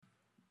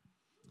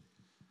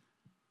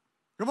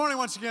Good morning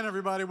once again,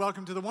 everybody.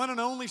 Welcome to the one and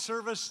only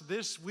service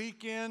this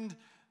weekend.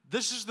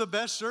 This is the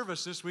best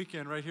service this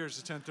weekend right here. It's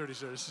the 10:30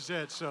 service. This is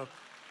it.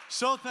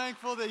 So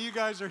thankful that you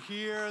guys are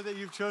here, that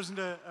you've chosen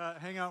to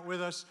hang out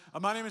with us.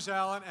 My name is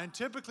Alan, and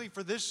typically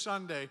for this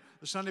Sunday,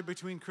 the Sunday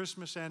between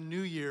Christmas and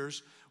New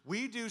Year's,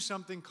 we do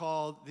something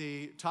called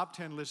the top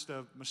 10 list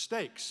of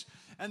mistakes.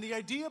 And the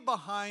idea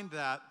behind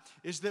that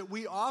is that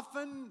we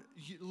often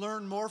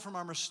learn more from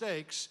our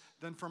mistakes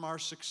than from our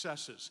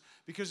successes.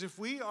 Because if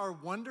we are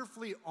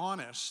wonderfully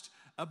honest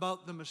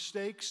about the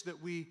mistakes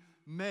that we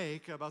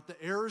make, about the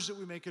errors that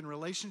we make in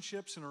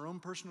relationships and our own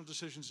personal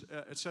decisions,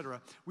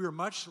 etc., we are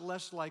much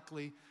less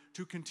likely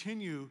to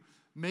continue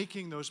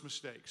making those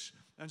mistakes.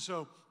 And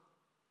so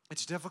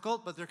it's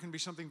difficult, but there can be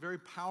something very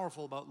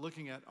powerful about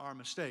looking at our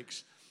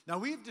mistakes. Now,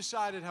 we've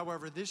decided,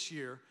 however, this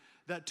year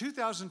that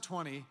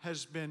 2020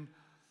 has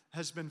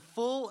been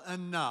full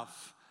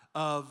enough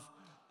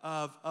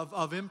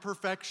of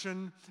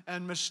imperfection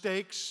and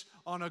mistakes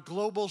on a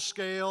global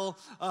scale,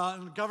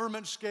 on a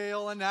government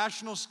scale, a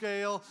national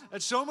scale.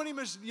 At so many,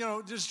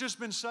 there's just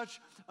been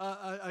such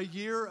a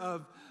year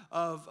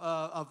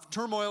of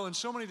turmoil in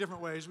so many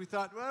different ways. We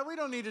thought, well, we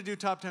don't need to do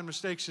top 10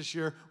 mistakes this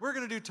year. We're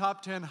going to do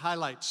top 10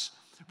 highlights.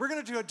 We're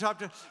going to do a top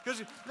 10,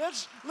 because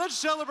let's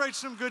celebrate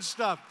some good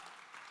stuff.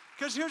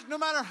 Because no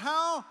matter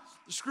how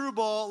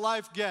screwball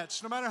life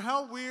gets, no matter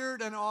how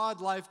weird and odd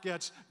life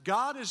gets,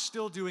 God is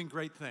still doing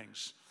great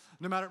things.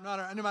 No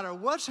matter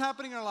what's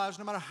happening in our lives,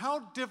 no matter how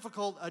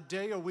difficult a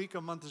day, a week,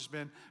 a month has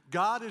been,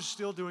 God is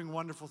still doing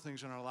wonderful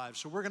things in our lives.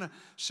 So we're going to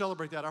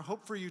celebrate that. Our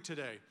hope for you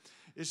today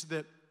is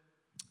that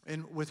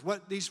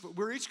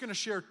we're each going to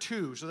share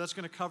 2, so that's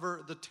going to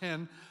cover the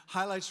 10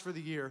 highlights for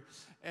the year.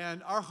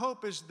 And our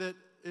hope is that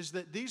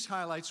these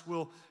highlights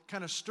will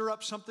kind of stir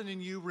up something in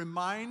you,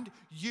 remind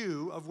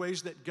you of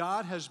ways that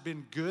God has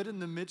been good in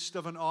the midst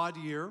of an odd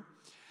year.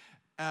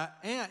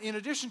 And in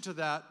addition to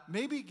that,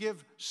 maybe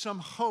give some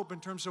hope in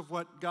terms of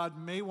what God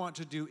may want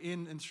to do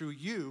in and through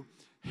you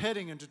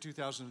heading into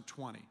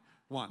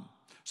 2021.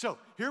 So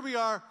here we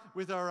are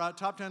with our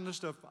top 10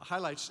 list of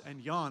highlights,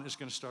 and Jan is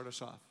going to start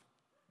us off.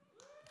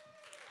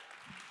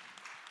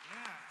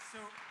 Yeah, so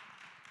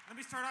let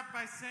me start off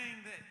by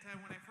saying that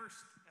when I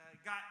first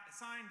got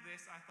assigned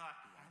this, I thought,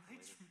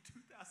 highlights from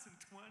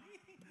 2020?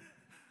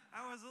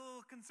 I was a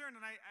little concerned,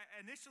 and I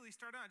initially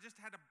started out, just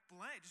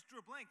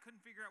drew a blank, couldn't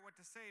figure out what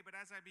to say, but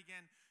as I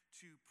began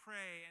to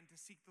pray and to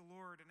seek the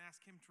Lord and ask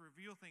Him to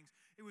reveal things,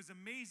 it was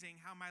amazing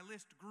how my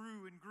list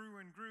grew and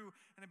grew and grew,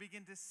 and I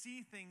began to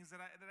see things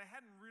that I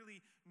hadn't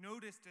really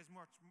noticed as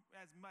much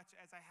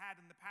as I had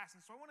in the past.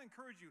 And so I want to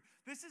encourage you,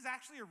 this is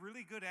actually a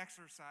really good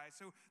exercise.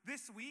 So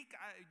this week,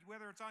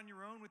 whether it's on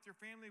your own, with your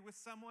family, with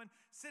someone,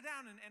 sit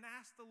down and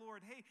ask the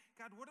Lord, hey,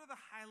 God, what are the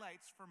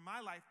highlights for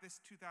my life this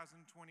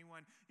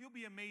 2021? You'll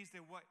be amazed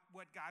at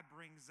what God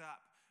brings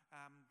up.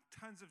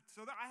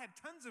 I had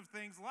tons of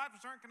things. A lot of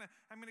us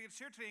I'm going to get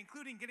shared today,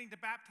 including getting to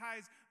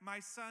baptize my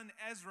son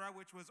Ezra,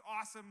 which was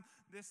awesome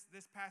this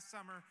past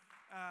summer.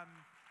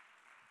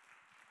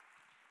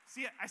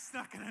 See, I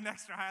snuck in an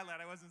extra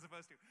highlight. I wasn't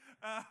supposed to.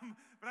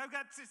 But I've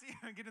got to see,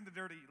 I'm getting the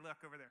dirty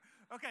look over there.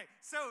 Okay,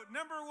 so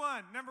number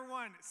one,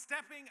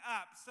 stepping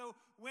up. So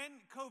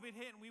when COVID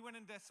hit and we went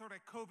into sort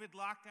of COVID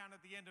lockdown at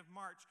the end of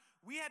March,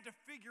 we had to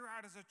figure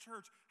out as a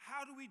church,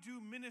 how do we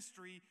do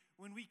ministry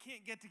when we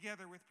can't get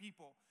together with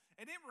people?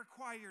 And it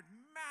required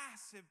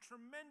massive,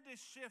 tremendous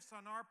shifts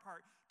on our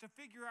part to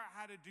figure out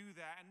how to do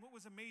that. And what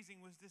was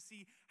amazing was to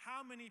see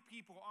how many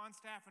people on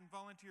staff and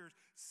volunteers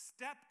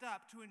stepped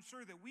up to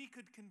ensure that we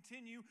could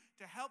continue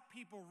to help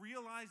people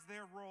realize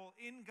their role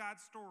in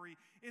God's story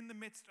in the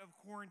midst of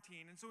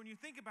quarantine. And so when you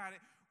think about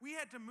it, we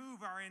had to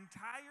move our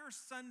entire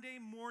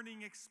Sunday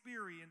morning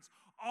experience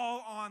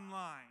all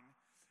online.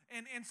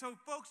 And so,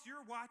 folks,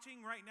 you're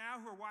watching right now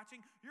who are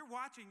watching,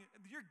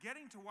 you're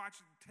getting to watch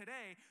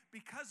today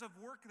because of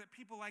work that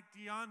people like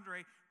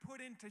DeAndre put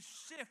in to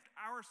shift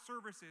our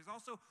services.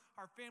 Also,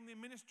 our family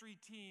ministry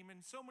team and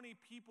so many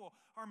people.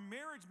 Our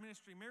marriage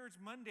ministry, Marriage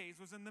Mondays,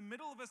 was in the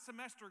middle of a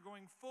semester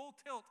going full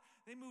tilt.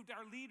 They moved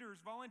our leaders,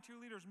 volunteer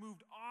leaders,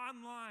 moved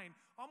online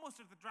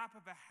almost at the drop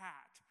of a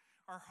hat.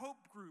 Our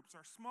hope groups,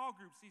 our small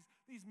groups,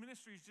 these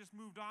ministries just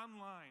moved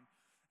online.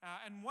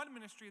 And one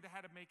ministry that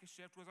had to make a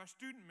shift was our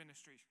student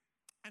ministry.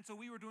 And so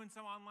we were doing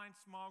some online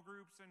small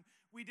groups, and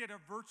we did a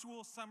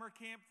virtual summer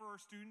camp for our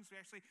students. We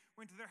actually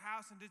went to their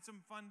house and did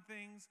some fun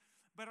things.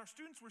 But our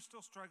students were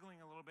still struggling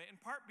a little bit, in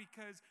part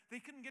because they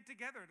couldn't get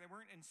together. They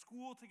weren't in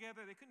school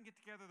together. They couldn't get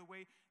together the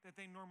way that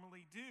they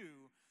normally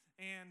do.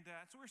 And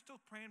so we're still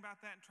praying about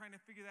that and trying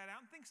to figure that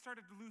out. And things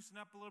started to loosen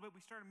up a little bit.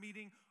 We started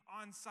meeting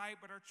on site,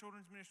 but our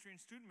children's ministry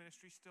and student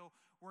ministry still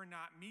were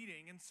not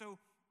meeting. And so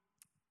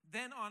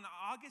then on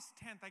August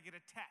 10th, I get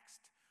a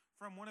text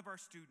from one of our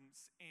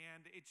students,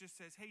 and it just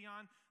says, hey,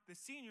 Jan, the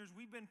seniors,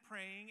 we've been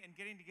praying and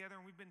getting together,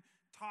 and we've been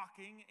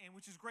talking, and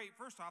which is great,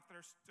 first off, that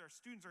our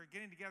students are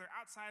getting together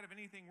outside of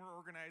anything we're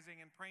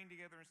organizing and praying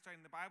together and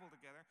studying the Bible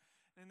together.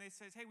 And they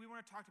says, hey, we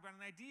want to talk about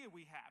an idea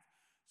we have.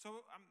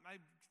 So I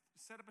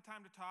set up a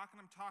time to talk, and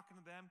I'm talking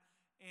to them,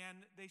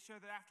 And they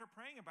share that after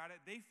praying about it,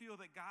 they feel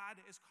that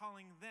God is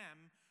calling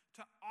them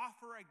to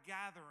offer a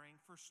gathering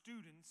for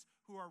students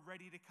who are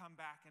ready to come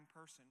back in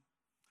person.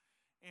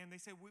 And they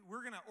say,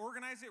 we're going to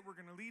organize it, we're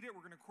going to lead it,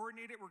 we're going to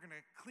coordinate it, we're going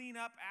to clean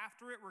up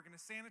after it, we're going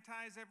to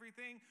sanitize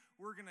everything,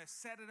 we're going to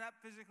set it up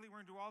physically,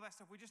 we're going to do all that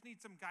stuff. We just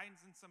need some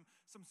guidance and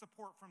some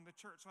support from the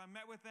church. So I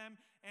met with them,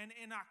 and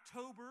in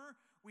October,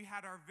 we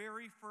had our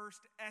very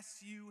first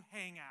SU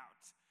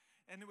hangout.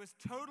 And it was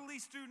totally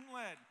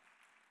student-led.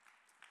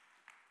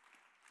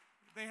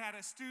 They had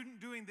a student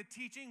doing the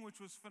teaching,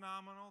 which was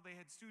phenomenal. They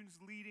had students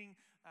leading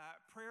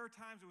prayer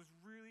times. It was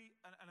really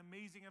an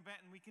amazing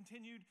event, and we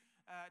continued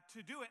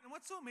to do it. And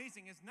what's so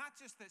amazing is not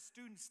just that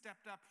students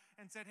stepped up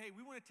and said, hey,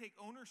 we want to take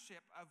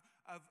ownership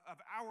of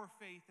our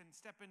faith and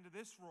step into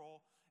this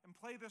role and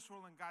play this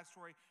role in God's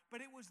story,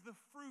 but it was the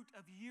fruit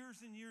of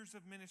years and years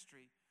of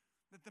ministry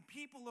that the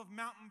people of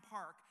Mountain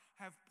Park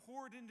have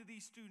poured into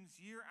these students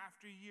year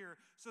after year,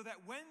 so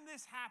that when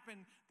this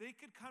happened, they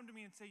could come to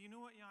me and say, you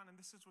know what, Jan, and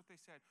this is what they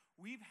said,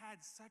 we've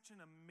had such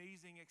an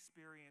amazing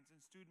experience in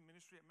student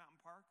ministry at Mountain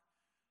Park.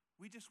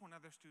 We just want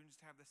other students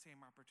to have the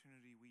same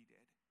opportunity we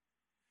did.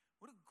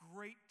 What a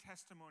great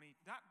testimony,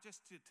 not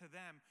just to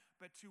them,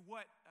 but to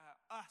what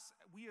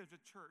we as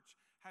a church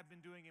have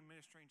been doing in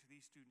ministering to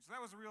these students. So that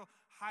was a real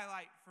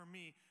highlight for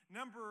me.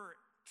 Number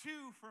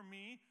 2 for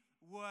me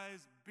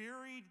was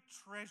buried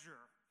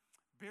treasure.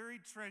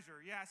 Buried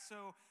treasure, yeah.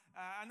 So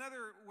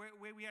another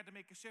way we had to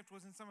make a shift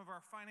was in some of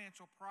our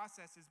financial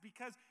processes,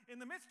 because in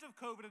the midst of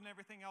COVID and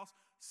everything else,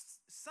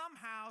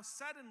 somehow,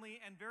 suddenly,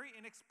 and very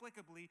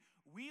inexplicably,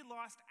 we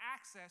lost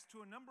access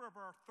to a number of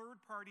our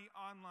third-party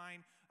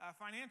online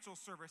financial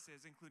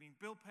services, including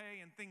bill pay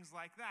and things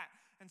like that.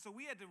 And so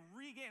we had to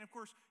regain, of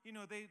course, you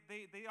know,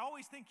 they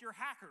always think you're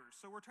hackers.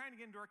 So we're trying to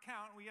get into our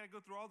account, and we got to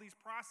go through all these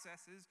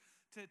processes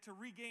to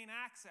regain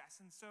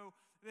access. And so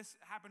this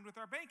happened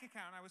with our bank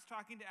account. I was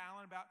talking to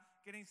Alan about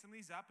getting some of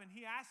these up, and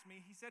he asked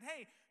me, he said,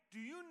 hey, do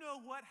you know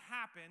what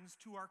happens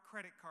to our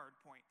credit card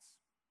points?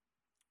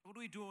 What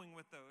are we doing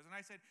with those? And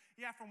I said,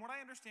 yeah, from what I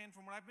understand,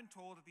 from what I've been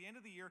told, at the end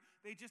of the year,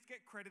 they just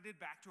get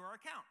credited back to our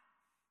account.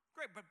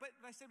 Great, but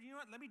I said, you know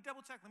what, let me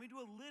double check. Let me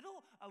do a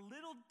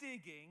little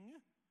digging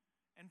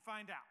and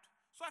find out.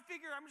 So I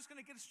figure I'm just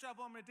going to get a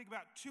shovel. I'm going to dig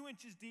about 2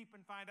 inches deep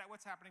and find out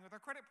what's happening with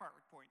our credit card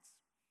points.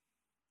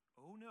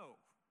 Oh, no.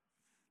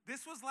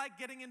 This was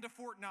like getting into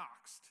Fort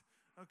Knox,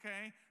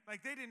 okay?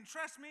 Like, they didn't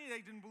trust me.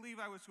 They didn't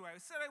believe I was who I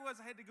said I was.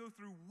 I had to go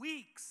through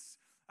weeks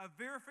of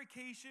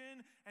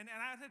verification, and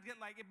I had to get,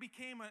 like, it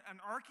became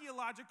an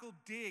archaeological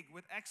dig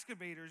with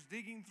excavators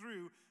digging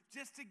through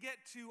just to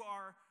get to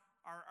our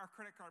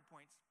credit card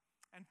points.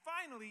 And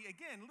finally,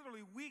 again,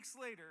 literally weeks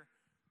later,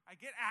 I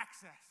get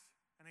access,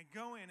 and I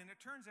go in, and it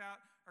turns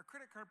out our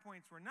credit card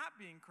points were not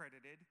being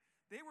credited.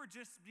 They were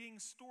just being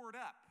stored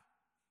up.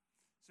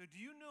 So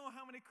do you know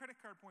how many credit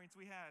card points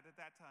we had at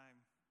that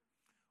time?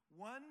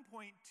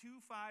 1.25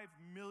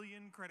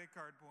 million credit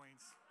card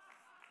points.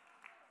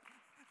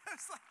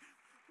 It's like,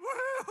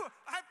 woohoo!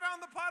 I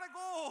found the pot of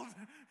gold.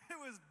 It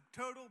was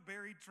total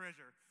buried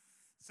treasure.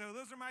 So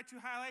those are my 2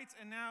 highlights.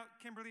 And now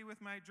Kimberly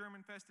with my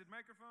germ-infested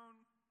microphone.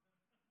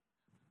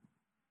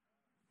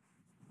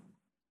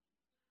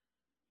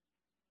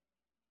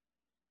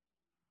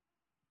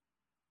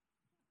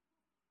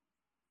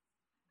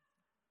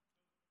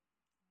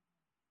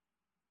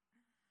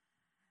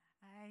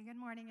 Hi, good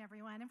morning,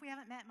 everyone. If we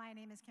haven't met, my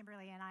name is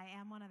Kimberly, and I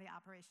am one of the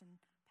operation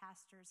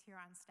pastors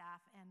here on staff,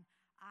 and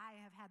I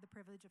have had the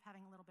privilege of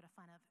having a little bit of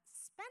fun of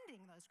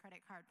spending those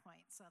credit card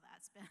points, so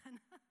that's been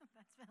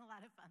that's been a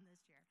lot of fun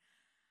this year.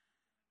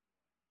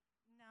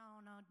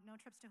 No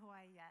trips to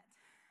Hawaii yet,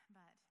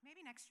 but maybe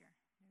next year.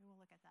 Maybe we'll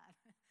look at that.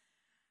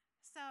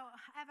 So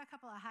I have a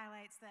couple of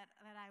highlights that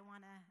I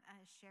want to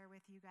share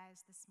with you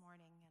guys this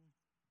morning, and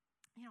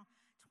you know,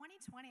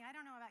 2020, I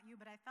don't know about you,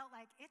 but I felt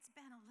like it's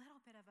been a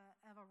little bit of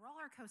a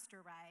roller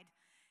coaster ride.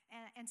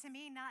 And to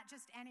me, not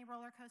just any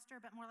roller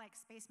coaster, but more like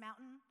Space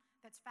Mountain,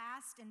 that's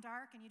fast and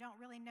dark, and you don't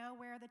really know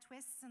where the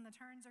twists and the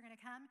turns are going to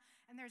come.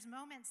 And there's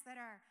moments that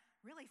are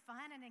really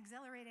fun and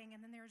exhilarating, and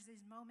then there's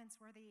these moments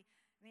where the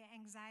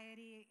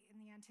anxiety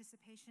and the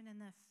anticipation and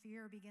the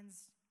fear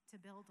begins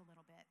to build a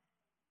little bit.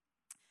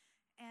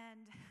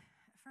 And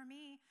for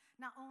me,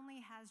 not only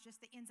has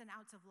just the ins and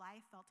outs of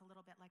life felt a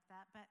little bit like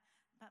that, but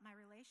my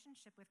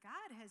relationship with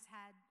God has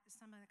had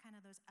some of the kind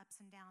of those ups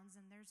and downs,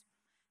 and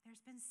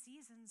there's been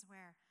seasons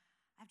where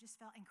I've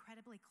just felt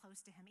incredibly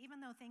close to him.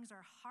 Even though things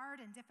are hard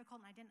and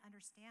difficult and I didn't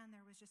understand,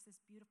 there was just this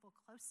beautiful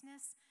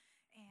closeness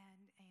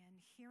and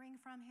hearing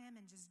from him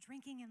and just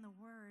drinking in the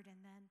word.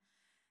 And then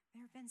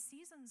there have been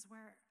seasons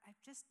where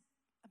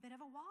a bit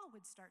of a wall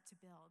would start to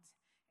build,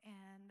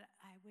 and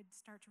I would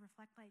start to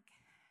reflect like,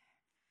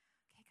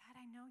 okay, God,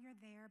 I know you're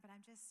there, but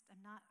I'm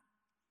not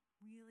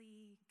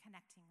really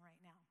connecting right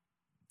now.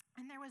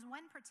 And there was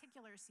one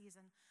particular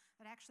season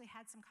that I actually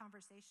had some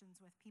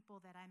conversations with people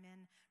that I'm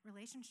in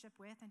relationship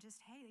with, and just,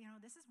 hey, you know,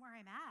 this is where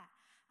I'm at.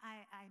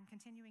 I'm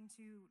continuing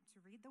to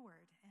read the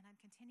word, and I'm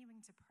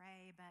continuing to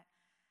pray, but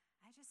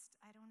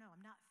I don't know.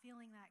 I'm not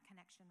feeling that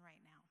connection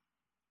right now.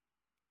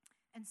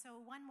 And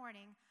so one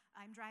morning,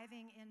 I'm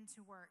driving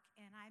into work,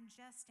 and I'm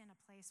just in a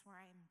place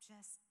where I'm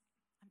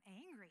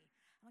angry.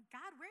 I'm like,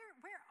 God,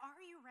 where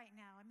are you right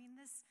now? I mean,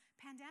 this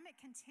pandemic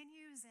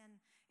continues, and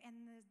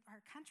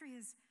our country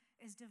is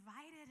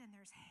divided, and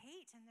there's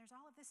hate, and there's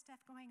all of this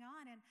stuff going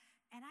on,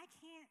 and I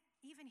can't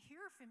even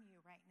hear from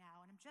you right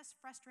now. And I'm just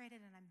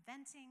frustrated, and I'm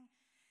venting,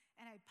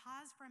 and I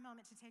pause for a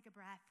moment to take a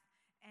breath,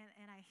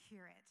 and I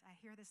hear it. I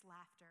hear this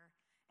laughter.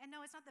 And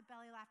no, it's not the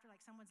belly laughter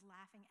like someone's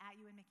laughing at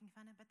you and making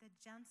fun of, but the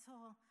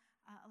gentle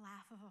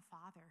laugh of a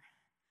father.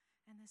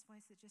 And this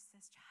voice that just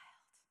says,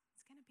 child,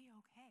 it's going to be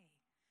okay.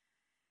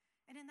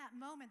 And in that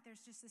moment,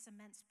 there's just this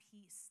immense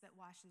peace that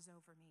washes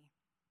over me.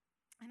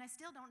 And I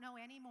still don't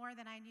know any more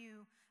than I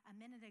knew a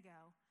minute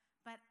ago,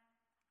 but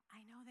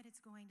I know that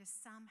it's going to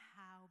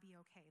somehow be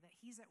okay, that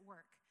he's at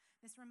work.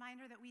 This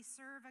reminder that we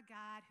serve a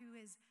God who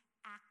is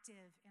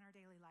active in our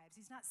daily lives.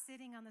 He's not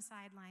sitting on the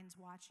sidelines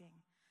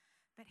watching,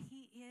 but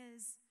he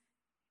is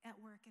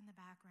at work in the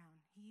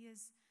background. He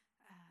is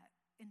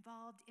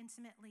involved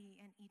intimately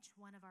in each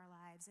one of our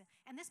lives.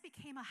 And this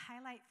became a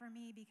highlight for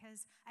me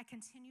because I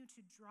continue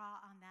to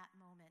draw on that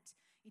moment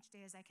each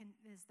day as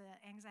the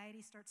anxiety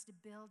starts to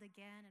build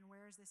again, and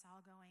where is this all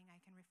going? I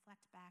can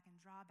reflect back and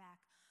draw back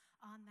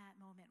on that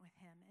moment with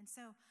him. And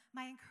so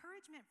my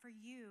encouragement for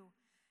you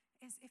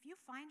is, if you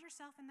find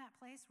yourself in that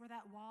place where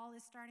that wall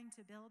is starting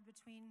to build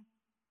between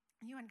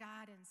you and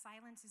God, and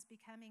silence is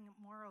becoming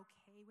more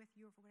okay with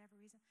you for whatever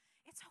reason,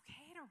 it's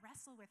okay to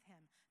wrestle with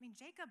him. I mean,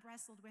 Jacob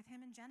wrestled with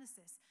him in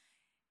Genesis.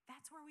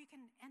 That's where we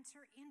can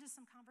enter into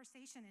some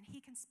conversation, and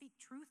he can speak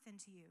truth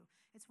into you.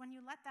 It's when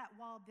you let that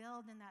wall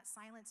build and that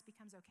silence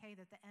becomes okay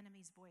that the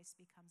enemy's voice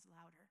becomes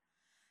louder.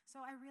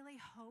 So I really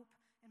hope,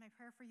 and my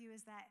prayer for you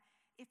is that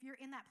if you're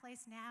in that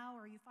place now,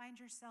 or you find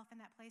yourself in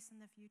that place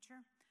in the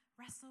future,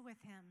 wrestle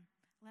with him.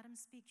 Let him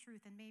speak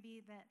truth, and maybe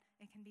that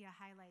it can be a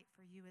highlight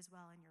for you as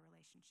well in your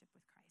relationship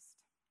with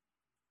Christ.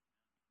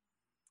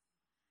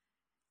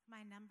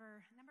 My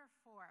number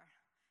 4,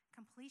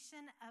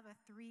 completion of a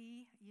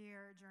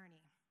 3-year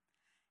journey.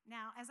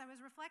 Now, as I was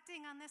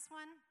reflecting on this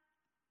one,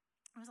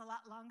 it was a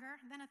lot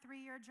longer than a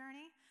 3-year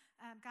journey.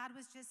 God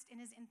was just, in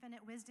his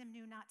infinite wisdom,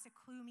 knew not to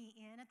clue me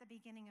in at the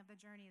beginning of the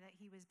journey that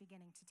he was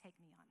beginning to take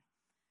me on.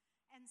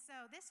 And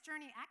so this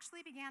journey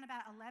actually began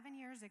about 11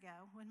 years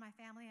ago when my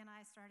family and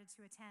I started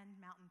to attend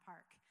Mountain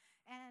Park.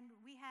 And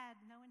we had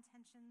no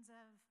intentions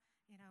of,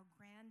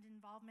 grand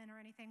involvement or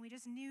anything. We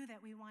just knew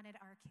that we wanted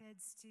our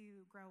kids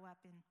to grow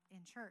up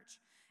in church.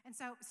 And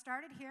so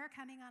started here,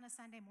 coming on a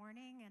Sunday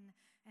morning, and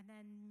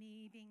then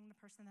me, being the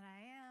person that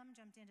I am,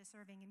 jumped into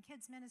serving in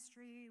kids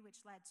ministry,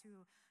 which led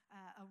to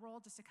a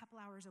role just a couple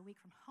hours a week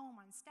from home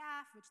on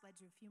staff, which led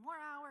to a few more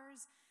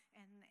hours,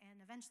 and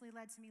eventually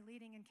led to me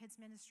leading in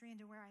kids ministry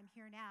into where I'm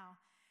here now.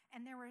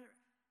 And there were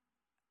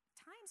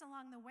times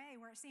along the way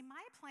where,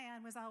 my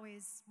plan was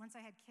always, once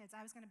I had kids,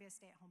 I was going to be a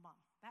stay-at-home mom.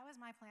 That was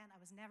my plan.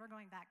 I was never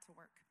going back to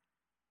work.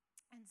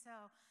 And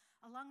so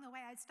along the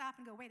way, I'd stop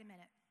and go, wait a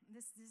minute,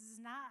 this is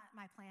not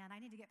my plan.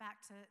 I need to get back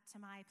to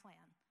my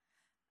plan.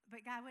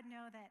 But God would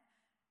know that,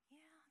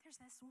 there's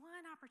this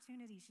one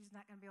opportunity she's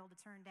not going to be able to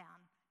turn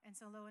down. And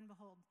so lo and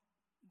behold,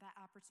 that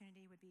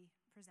opportunity would be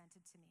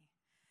presented to me.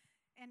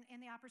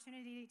 And the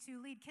opportunity to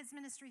lead kids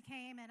ministry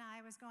came, and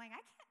I was going, I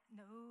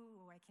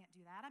can't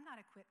do that. I'm not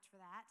equipped for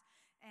that.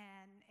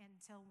 And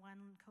until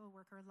one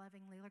coworker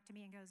lovingly looked at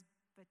me and goes,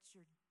 but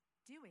you're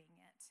doing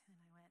it. And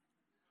I went,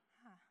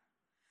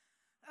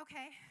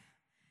 okay.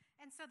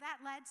 And so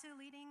that led to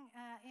leading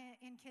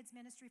in kids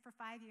ministry for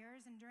 5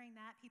 years. And during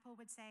that, people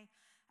would say,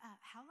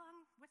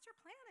 what's your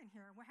plan in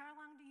here? How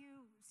long do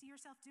you see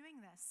yourself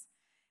doing this?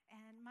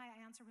 And my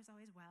answer was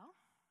always, well,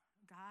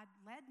 God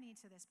led me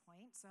to this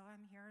point, so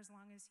I'm here as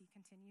long as he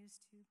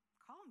continues to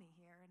call me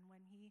here. And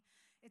when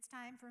it's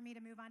time for me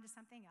to move on to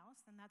something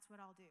else, then that's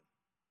what I'll do.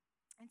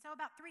 And so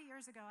about 3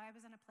 years ago, I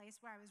was in a place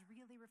where I was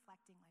really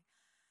reflecting, like,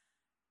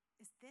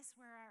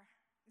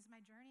 is my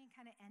journey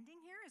kind of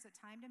ending here? Is it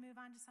time to move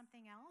on to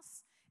something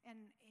else?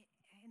 And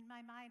in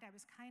my mind, I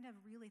was kind of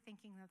really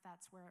thinking that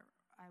that's where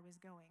I was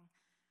going.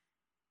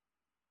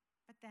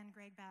 But then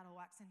Greg Battle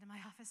walks into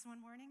my office one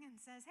morning and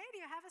says, hey,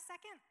 do you have a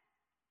second?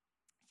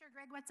 Sure,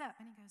 Greg, what's up?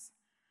 And he goes,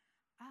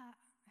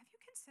 have you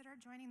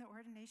considered joining the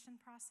ordination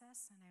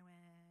process? And I went,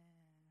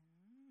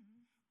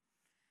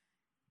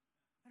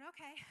 but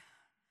okay,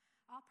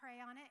 I'll pray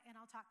on it, and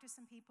I'll talk to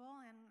some people,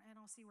 and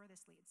I'll see where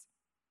this leads.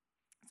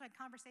 So I had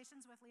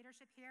conversations with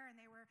leadership here, and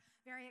they were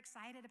very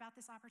excited about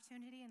this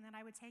opportunity, and that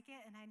I would take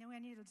it. And I knew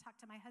I needed to talk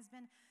to my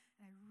husband,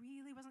 and I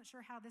really wasn't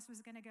sure how this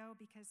was going to go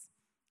because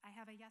I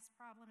have a yes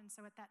problem. And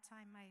so at that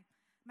time,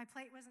 my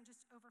plate wasn't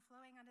just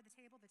overflowing onto the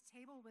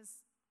table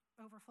was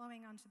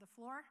overflowing onto the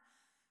floor.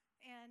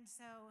 And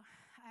so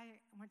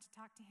I went to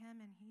talk to him,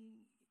 and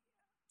he,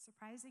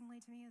 surprisingly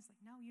to me, is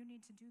like, no, you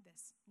need to do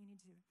this. You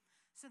need to.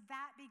 So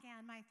that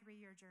began my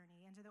 3-year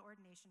journey into the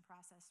ordination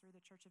process through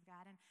the Church of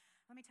God. And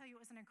let me tell you,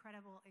 it was an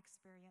incredible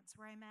experience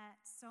where I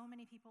met so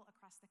many people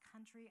across the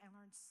country. I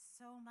learned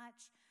so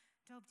much,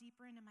 dove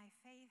deeper into my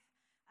faith,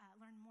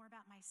 learned more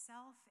about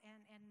myself.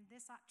 And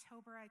this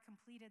October, I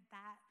completed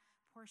that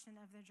portion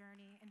of the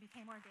journey and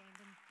became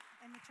ordained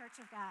in the Church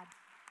of God.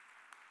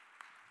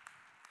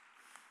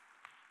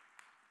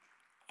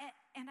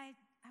 And I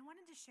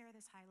wanted to share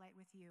this highlight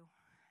with you,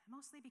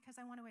 mostly because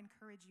I want to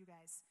encourage you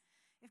guys.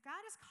 If God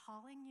is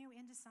calling you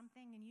into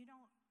something and you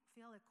don't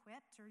feel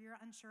equipped or you're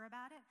unsure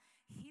about it,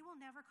 He will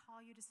never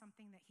call you to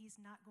something that He's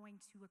not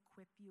going to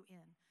equip you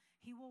in.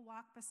 He will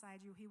walk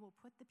beside you. He will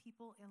put the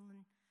people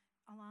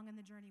along in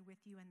the journey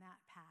with you in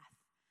that path.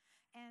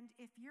 And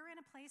if you're in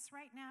a place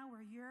right now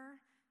where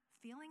you're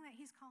feeling that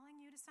He's calling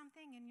you to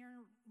something and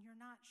you're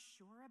not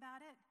sure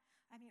about it,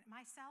 I mean,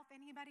 myself,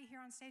 anybody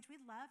here on stage,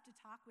 we'd love to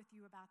talk with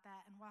you about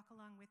that and walk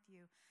along with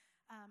you,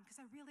 because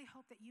I really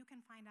hope that you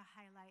can find a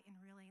highlight in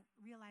really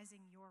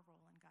realizing your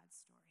role in God's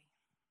story.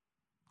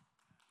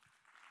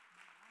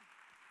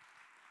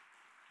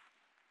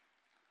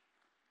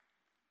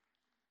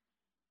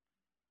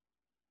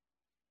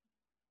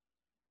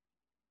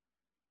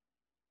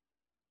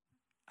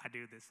 I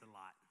do this a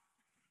lot.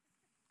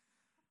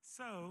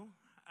 So,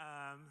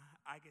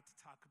 I get to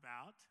talk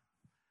about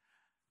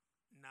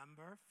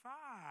number 5.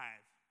 I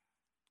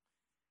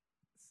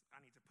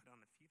need to put on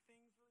a few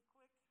things really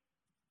quick.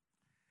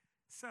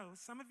 So,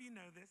 some of you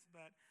know this,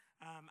 but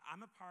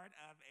I'm a part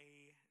of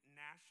a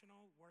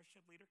national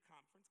worship leader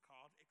conference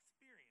called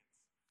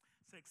Experience.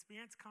 So,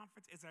 Experience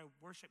Conference is a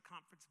worship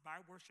conference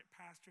by worship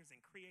pastors and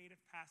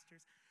creative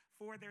pastors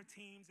for their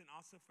teams and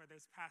also for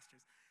those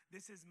pastors.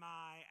 This is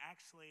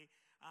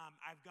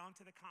I've gone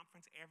to the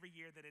conference every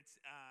year that it's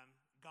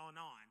gone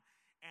on.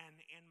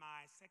 And in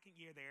my second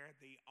year there,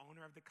 the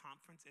owner of the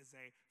conference is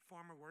a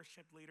former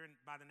worship leader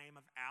by the name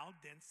of Al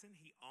Denson.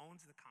 He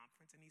owns the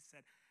conference, and he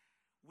said,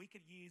 we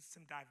could use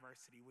some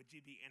diversity. Would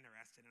you be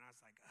interested? And I was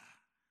like,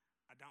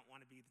 I don't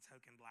want to be the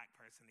token black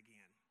person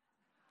again.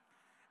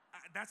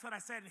 That's what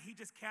I said, and he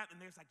just kept, and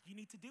there's like, you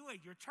need to do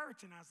it, your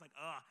church. And I was like,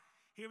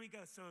 here we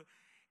go. So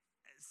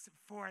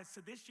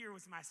this year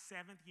was my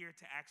 7th year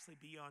to actually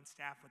be on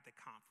staff with the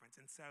conference.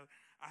 And so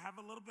I have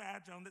a little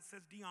badge on that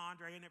says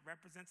DeAndre, and it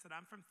represents that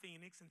I'm from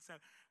Phoenix. And so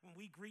when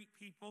we greet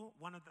people,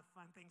 one of the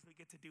fun things we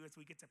get to do is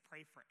we get to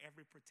pray for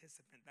every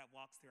participant that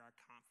walks through our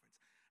conference.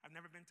 I've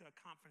never been to a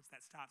conference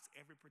that stops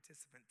every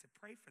participant to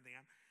pray for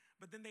them.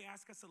 But then they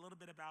ask us a little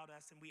bit about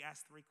us, and we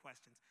ask 3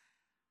 questions.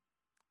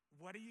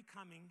 What are you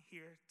coming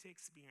here to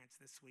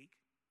experience this week?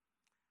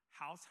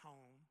 How's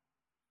home?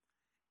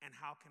 And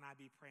how can I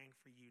be praying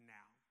for you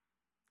now?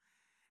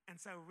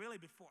 And so really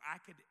before I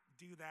could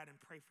do that and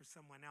pray for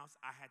someone else,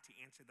 I had to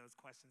answer those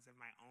questions in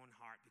my own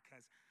heart,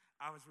 because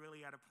I was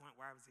really at a point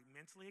where I was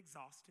mentally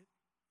exhausted.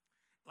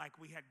 Like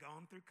we had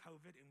gone through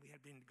COVID and we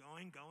had been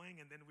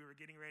going, and then we were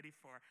getting ready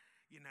for,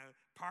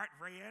 part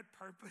red,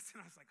 purpose.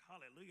 And I was like,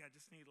 hallelujah, I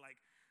just need like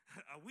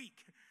a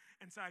week.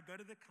 And so I go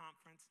to the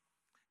conference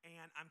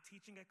and I'm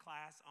teaching a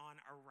class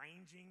on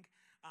arranging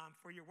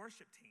for your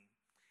worship team.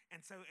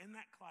 And so in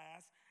that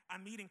class,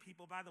 I'm meeting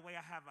people. By the way,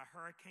 I have a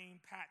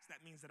hurricane patch. That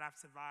means that I've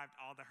survived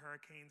all the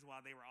hurricanes while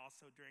they were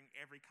also during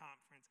every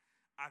conference.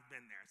 I've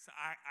been there. So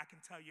I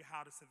can tell you how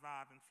to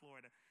survive in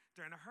Florida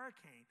during a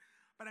hurricane.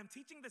 But I'm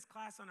teaching this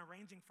class on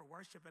arranging for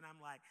worship, and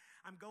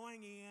I'm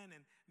going in,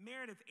 and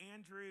Meredith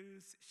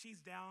Andrews, she's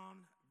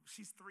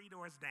 3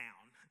 doors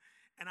down,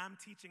 and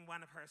I'm teaching one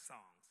of her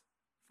songs,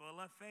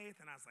 Full of Faith,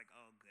 and I was like,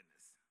 oh,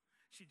 goodness.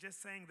 She just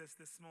sang this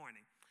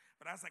morning.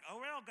 But I was like, oh,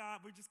 well,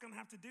 God, we're just going to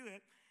have to do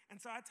it. And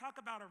so I talk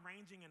about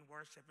arranging in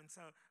worship. And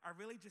so I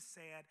really just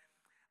said,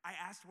 I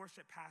asked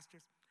worship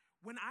pastors,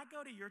 when I go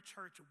to your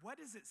church, what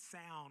does it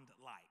sound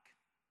like?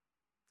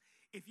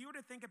 If you were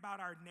to think about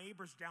our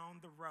neighbors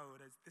down the road,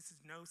 this is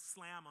no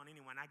slam on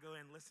anyone. I go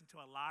and listen to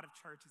a lot of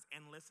churches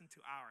and listen to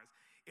ours.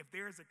 If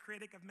there is a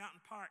critic of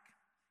Mountain Park,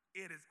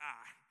 it is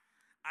I.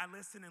 I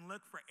listen and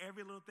look for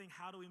every little thing.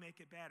 How do we make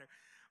it better?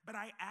 But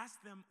I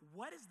asked them,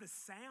 what is the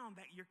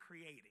sound that you're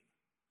creating?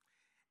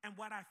 And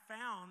what I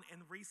found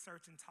in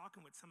research and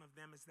talking with some of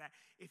them is that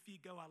if you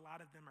go, a lot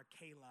of them are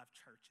K-Love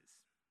churches.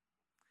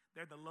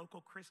 They're the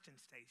local Christian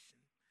station.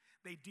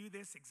 They do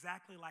this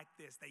exactly like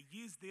this. They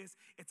use this,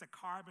 it's a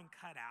carbon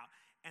cutout,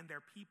 and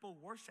their people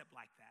worship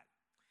like that.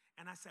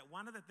 And I said,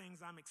 one of the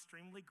things I'm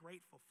extremely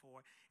grateful for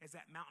is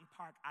at Mountain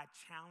Park, I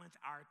challenge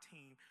our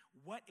team,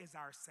 what is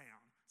our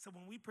sound? So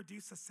when we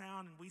produce a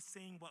sound and we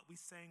sing what we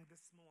sang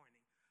this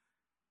morning,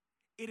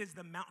 it is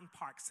the Mountain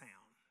Park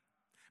sound.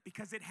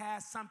 Because it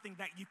has something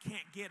that you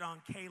can't get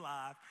on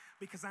K-Live.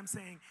 Because I'm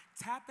saying,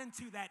 tap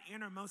into that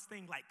innermost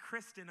thing, like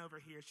Kristen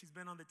over here. She's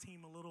been on the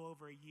team a little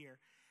over a year.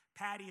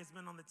 Patty has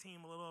been on the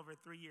team a little over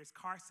 3 years.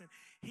 Carson,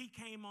 he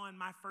came on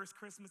my first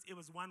Christmas. It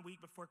was 1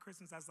 week before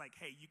Christmas. I was like,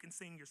 hey, you can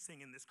sing your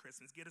singing this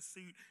Christmas. Get a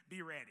suit,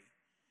 be ready.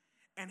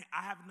 And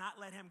I have not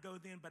let him go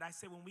then, but I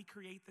said when we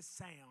create the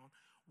sound,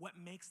 what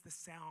makes the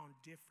sound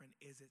different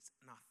is it's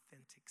an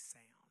authentic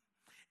sound.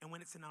 And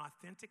when it's an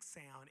authentic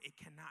sound, it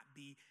cannot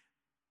be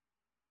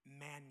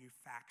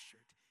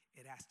manufactured.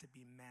 It has to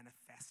be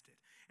manifested.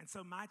 And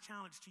so my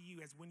challenge to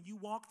you is when you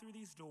walk through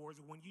these doors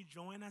or when you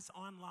join us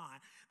online,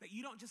 that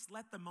you don't just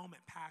let the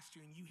moment pass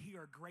you and you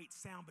hear a great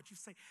sound, but you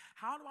say,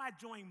 how do I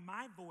join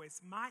my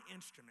voice, my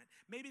instrument?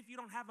 Maybe if you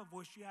don't have a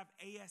voice, you have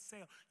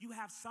ASL. You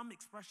have some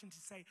expression to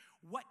say,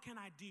 what can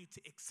I do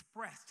to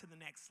express to the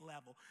next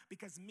level?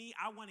 Because me,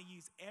 I want to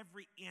use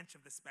every inch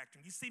of the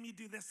spectrum. You see me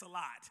do this a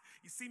lot.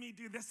 You see me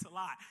do this a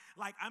lot.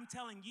 Like I'm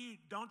telling you,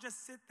 don't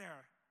just sit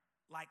there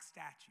like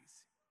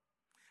statues.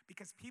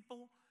 Because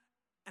people,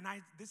 and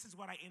this is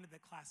what I ended the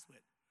class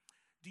with.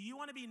 Do you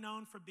want to be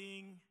known for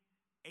being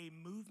a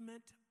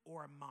movement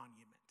or a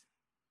monument?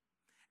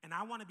 And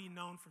I want to be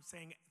known for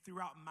saying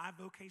throughout my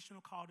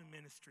vocational call to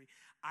ministry,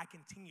 I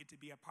continue to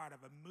be a part of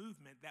a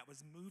movement that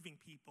was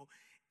moving people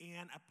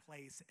in a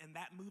place. And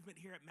that movement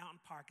here at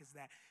Mountain Park is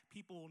that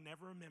people will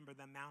never remember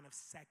the amount of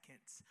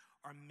seconds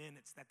or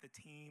minutes that the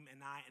team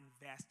and I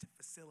invest to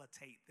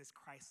facilitate this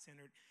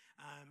Christ-centered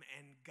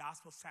and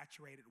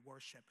gospel-saturated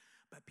worship.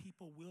 But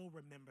people will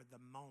remember the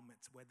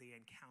moments where they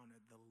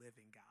encountered the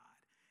living God.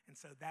 And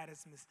so that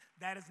is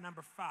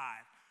number 5.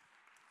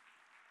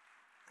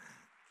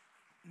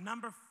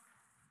 Number 6,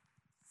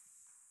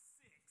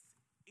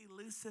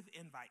 elusive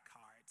invite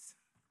cards.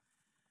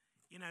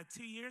 You know,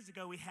 2 years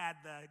ago we had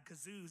the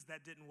kazoos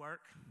that didn't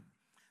work.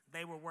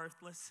 They were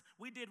worthless.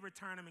 We did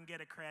return them and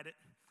get a credit.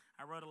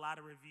 I wrote a lot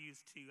of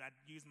reviews too. I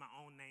used my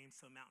own name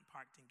so Mountain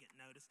Park didn't get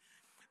noticed.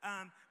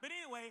 But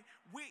anyway,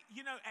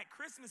 at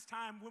Christmas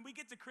time, when we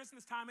get to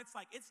Christmas time, it's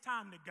like, it's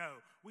time to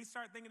go. We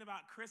start thinking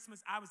about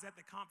Christmas. I was at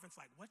the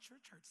conference like, what's your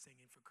church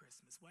singing for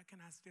Christmas? What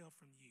can I steal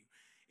from you?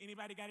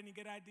 Anybody got any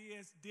good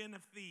ideas? Den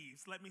of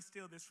Thieves. Let me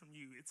steal this from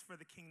you. It's for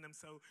the kingdom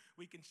so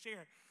we can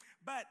share.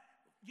 But,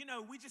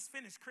 we just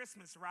finished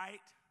Christmas,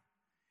 right?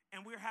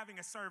 And we're having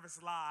a service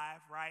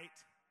live, right?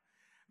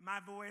 My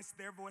voice,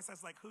 their voice, I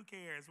was like, who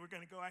cares? We're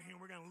going to go out here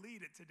and we're going to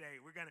lead it today.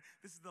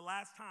 This is the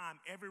last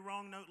time. Every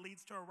wrong note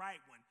leads to a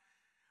right one.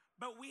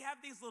 But we have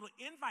these little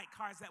invite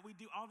cards that we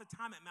do all the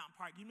time at Mountain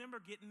Park. You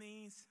remember getting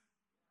these?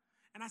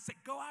 And I said,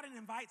 go out and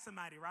invite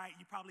somebody, right?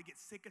 You probably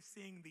get sick of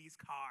seeing these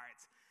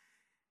cards.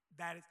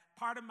 That is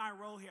part of my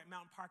role here at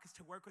Mountain Park is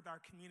to work with our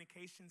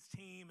communications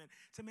team and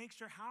to make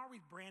sure how are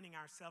we branding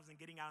ourselves and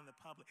getting out in the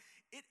public.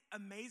 It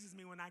amazes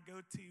me when I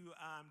go to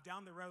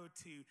down the road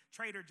to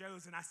Trader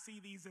Joe's and I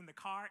see these in the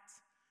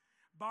carts.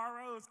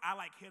 Barrows, I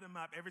hit them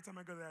up. Every time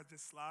I go there, I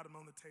just slide them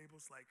on the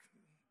tables like,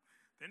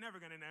 they're never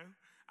going to know.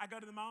 I go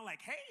to the mall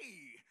like,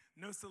 hey,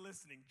 no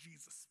soliciting.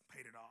 Jesus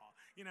paid it all.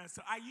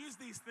 So I use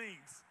these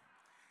things.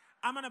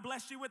 I'm going to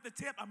bless you with the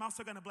tip. I'm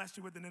also going to bless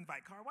you with an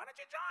invite card. Why don't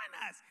you join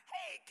us?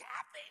 Hey,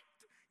 Kathy.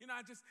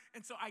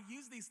 And so I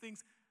use these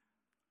things.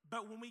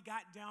 But when we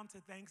got down to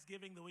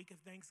Thanksgiving, the week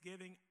of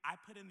Thanksgiving, I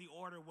put in the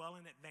order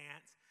well in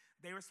advance.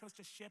 They were supposed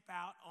to ship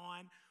out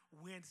on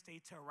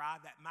Wednesday to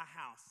arrive at my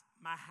house.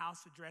 My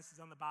house address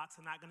is on the box.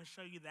 I'm not going to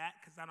show you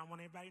that because I don't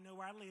want everybody to know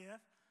where I live.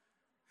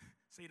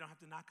 So you don't have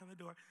to knock on the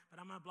door.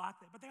 But I'm going to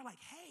block that. But they're like,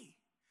 hey.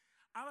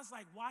 I was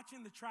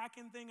watching the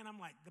tracking thing and I'm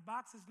like, the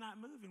box is not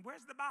moving.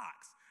 Where's the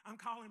box? I'm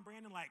calling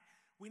Brandon like,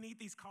 we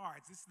need these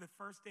cards. This is the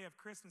first day of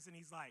Christmas. And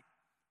he's like,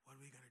 what are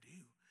we going to do?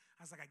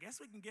 I was like, I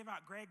guess we can give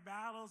out Greg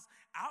Battles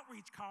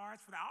outreach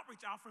cards for the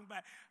outreach offering,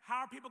 but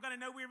how are people going to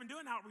know we're even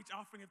doing outreach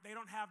offering if they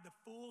don't have the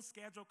full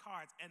schedule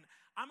cards? And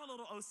I'm a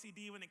little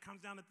OCD when it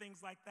comes down to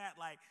things like that.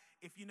 Like,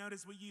 if you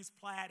notice, we use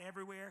plaid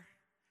everywhere.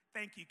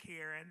 Thank you,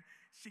 Karen.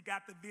 She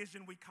got the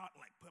vision we caught,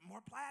 put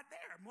more plaid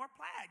there, more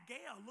plaid.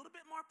 Gail, a little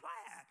bit more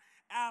plaid.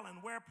 Alan,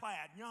 wear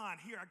plaid. Jan,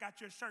 here, I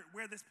got your shirt.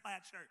 Wear this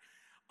plaid shirt.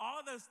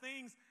 All of those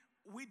things,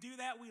 we do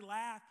that, we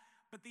laugh,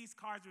 but these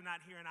cards were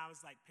not here, and I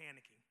was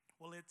panicking.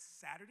 Well, it's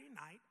Saturday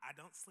night. I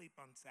don't sleep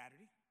on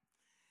Saturday.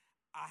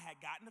 I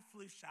had gotten a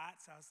flu shot,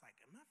 so I was like,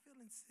 am I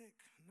feeling sick?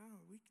 No,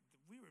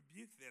 we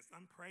rebuke this.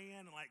 I'm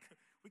praying, and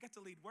we got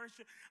to lead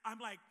worship. I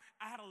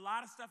had a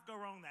lot of stuff go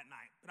wrong that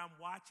night, but I'm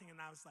watching,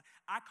 and I was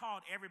I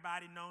called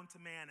everybody known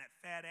to man at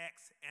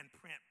FedEx and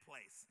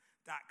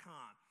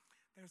PrintPlace.com.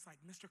 They was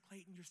like, Mr.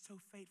 Clayton, you're so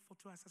faithful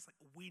to us. I was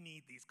like, we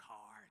need these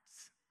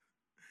cards.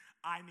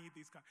 I need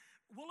these cards.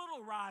 Well,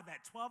 it'll arrive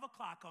at 12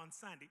 o'clock on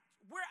Sunday.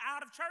 We're out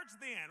of church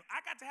then.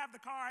 I got to have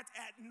the cards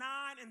at 9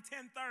 and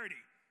 10:30.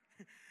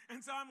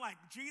 And so I'm like,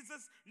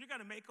 Jesus, you're going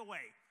to make a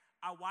way.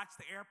 I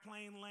watched the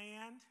airplane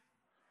land.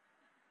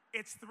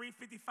 It's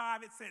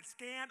 3:55. It said,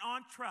 scan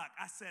on truck.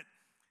 I said,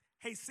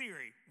 hey,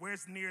 Siri,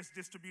 where's the nearest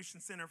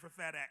distribution center for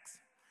FedEx?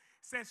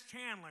 It says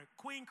Chandler,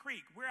 Queen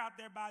Creek. We're out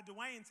there by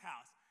Dwayne's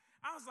house.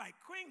 I was like,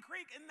 Queen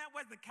Creek, isn't that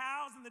where the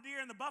cows and the deer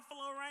and the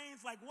buffalo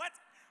range? What?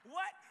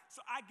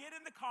 So I get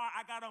in the car.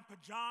 I got on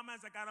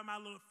pajamas. I got on my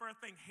little fur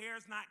thing.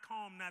 Hair's not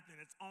combed, nothing.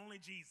 It's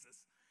only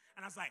Jesus.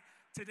 And I was like,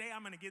 today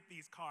I'm going to get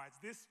these cards.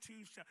 This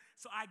too shall.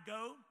 So I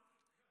go,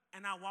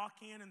 and I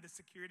walk in, and the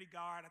security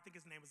guard, I think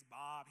his name was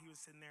Bob, he was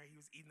sitting there. He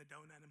was eating the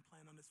donut and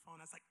playing on his phone.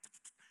 I was like,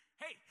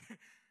 hey,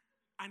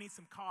 I need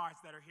some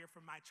cards that are here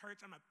from my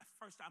church. I'm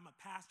a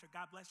pastor,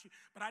 God bless you,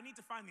 but I need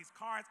to find these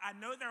cards. I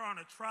know they're on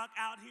a truck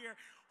out here.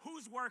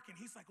 Who's working?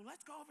 He's like, well,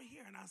 let's go over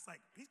here. And I was like,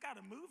 he's got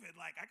to move it.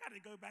 Like, I got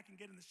to go back and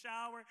get in the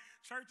shower.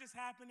 Church is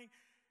happening.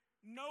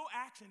 No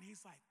action.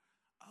 He's like,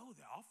 oh,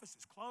 the office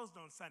is closed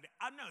on Sunday.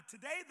 I know,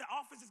 today the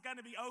office is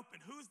going to be open.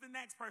 Who's the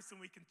next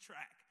person we can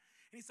track?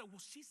 And he said,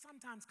 well, she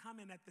sometimes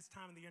come in at this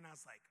time of the year. And I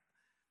was like,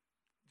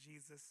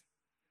 Jesus,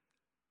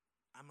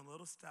 I'm a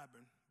little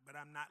stubborn, but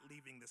I'm not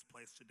leaving this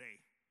place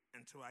today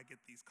until I get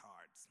these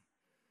cards.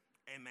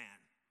 Amen.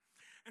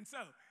 And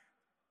so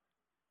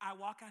I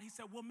walk out. He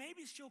said, well,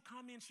 maybe she'll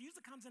come in. She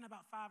usually comes in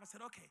about 5. I said,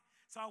 okay.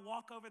 So I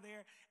walk over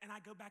there, and I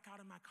go back out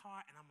in my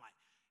car, and I'm like,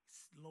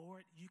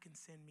 Lord, you can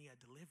send me a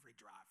delivery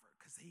driver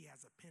because he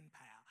has a pen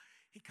pal.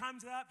 He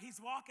comes up.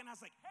 He's walking. I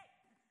was like,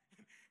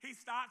 hey. He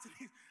stops, and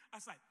I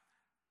was like,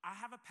 I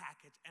have a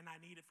package, and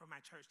I need it for my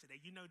church today.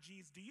 You know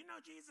Jesus? Do you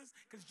know Jesus?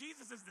 Because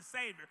Jesus is the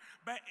Savior.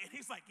 And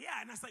he's like, yeah.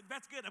 And I was like,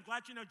 that's good. I'm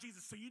glad you know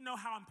Jesus. So you know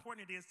how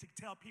important it is to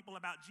tell people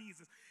about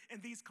Jesus.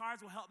 And these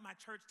cards will help my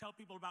church tell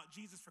people about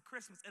Jesus for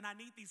Christmas. And I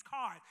need these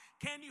cards.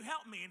 Can you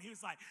help me? And he was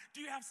like,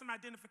 do you have some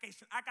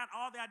identification? I got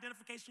all the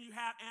identification you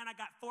have, and I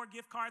got 4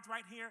 gift cards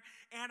right here,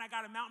 and I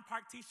got a Mountain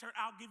Park t-shirt.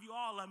 I'll give you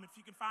all of them if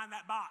you can find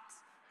that box.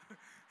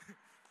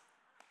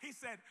 He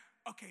said,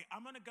 okay,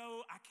 I'm going to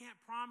go. I can't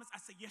promise.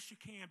 I said, yes,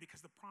 you can, because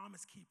the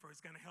Promise Keeper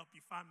is going to help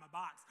you find my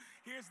box.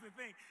 Here's the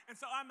thing. And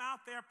so I'm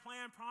out there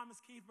playing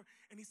Promise Keeper,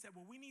 and he said,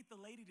 well, we need the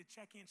lady to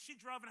check in. She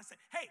drove, and I said,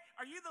 hey,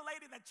 are you the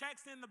lady that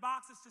checks in the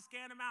boxes to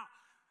scan them out?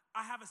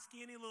 I have a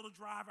skinny little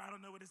driver. I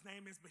don't know what his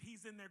name is, but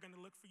he's in there going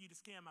to look for you to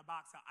scan my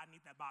box out. I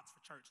need that box for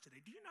church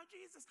today. Do you know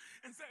Jesus?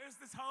 And so it's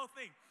this whole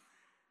thing.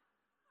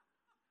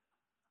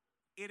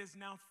 It is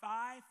now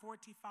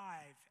 5:45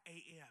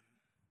 a.m.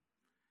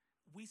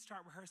 We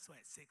start rehearsal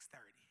at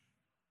 6:30.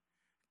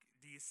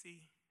 Do you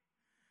see?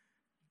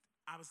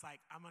 I was like,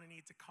 I'm gonna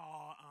need to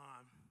call a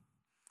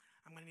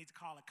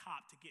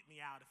cop to get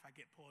me out if I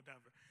get pulled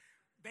over.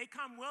 They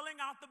come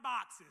wheeling out the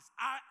boxes.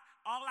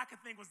 All I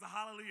could think was the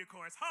hallelujah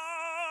chorus.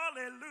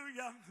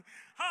 Hallelujah.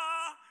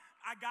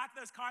 I got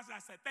those cards and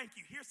I said, thank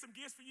you. Here's some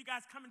gifts for you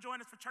guys. Come and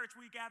join us for church.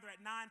 We gather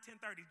at 10:30.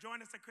 Join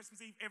us at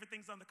Christmas Eve.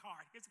 Everything's on the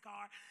card. Here's a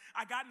card.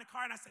 I got in the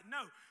car and I said,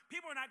 no,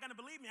 people are not going to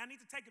believe me. I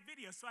need to take a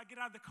video. So I get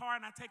out of the car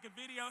and I take a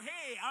video.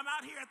 Hey, I'm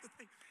out here at the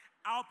thing.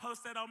 I'll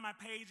post that on my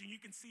page and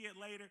you can see it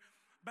later.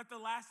 But the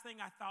last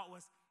thing I thought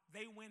was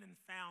they went and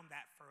found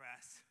that for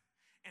us.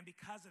 And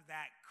because of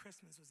that,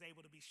 Christmas was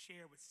able to be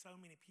shared with so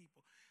many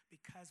people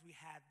because we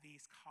had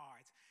these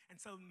cards. And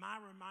so my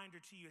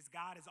reminder to you is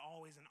God is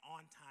always an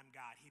on-time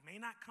God. He may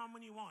not come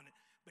when you want it,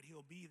 but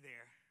he'll be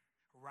there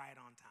right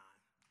on time.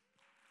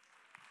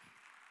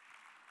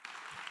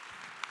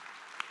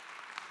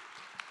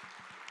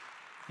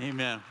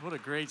 Amen. What a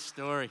great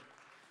story.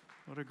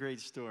 What a great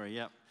story.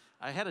 Yep.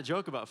 I had a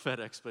joke about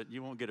FedEx, but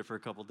you won't get it for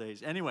a couple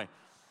days. Anyway.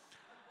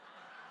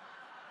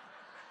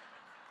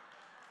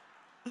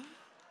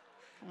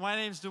 My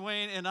name's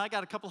Dwayne, and I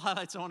got a couple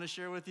highlights I want to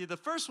share with you. The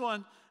first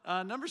one,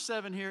 number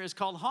 7 here, is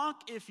called Honk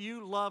If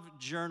You Love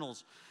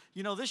Journals.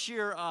 You know, this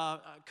year,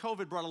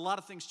 COVID brought a lot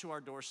of things to our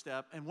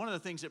doorstep, and one of the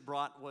things it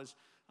brought was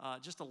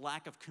just a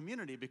lack of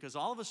community, because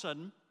all of a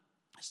sudden,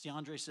 as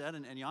DeAndre said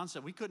and Jan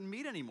said, we couldn't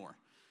meet anymore,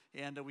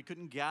 and we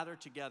couldn't gather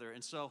together.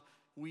 And so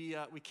we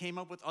came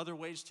up with other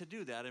ways to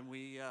do that, and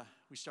we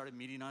started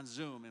meeting on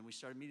Zoom, and we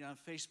started meeting on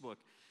Facebook.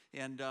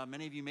 And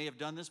many of you may have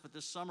done this, but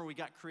this summer we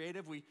got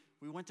creative. We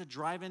went to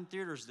drive-in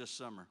theaters this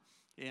summer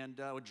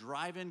and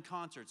drive-in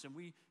concerts. And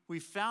we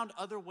found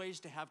other ways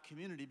to have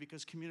community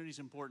because community is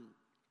important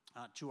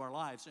to our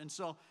lives. And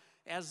so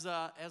as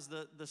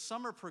the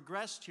summer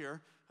progressed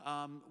here,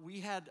 we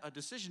had a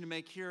decision to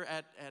make here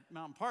at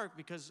Mountain Park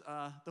because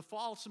the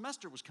fall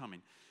semester was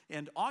coming.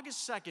 And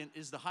August 2nd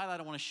is the highlight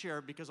I want to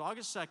share, because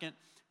August 2nd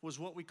was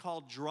what we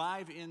called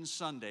Drive-In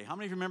Sunday. How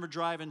many of you remember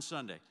Drive-In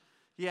Sunday?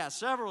 Yeah,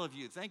 several of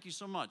you. Thank you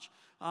so much.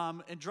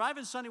 And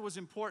Drive-In Sunday was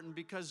important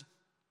because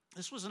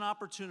this was an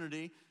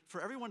opportunity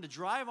for everyone to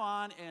drive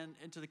on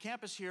and to the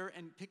campus here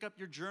and pick up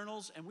your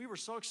journals. And we were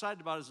so excited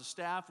about it as a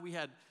staff. We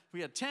had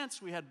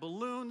tents, we had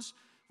balloons,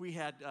 we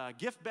had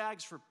gift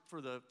bags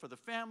for the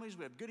families,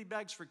 we had goodie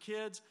bags for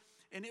kids.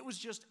 And it was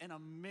just an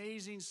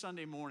amazing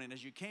Sunday morning.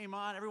 As you came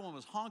on, everyone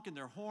was honking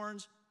their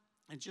horns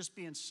and just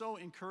being so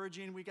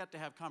encouraging. We got to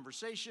have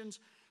conversations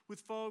with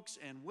folks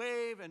and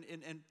wave, and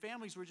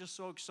families were just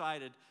so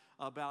excited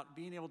about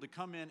being able to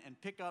come in and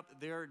pick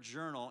up their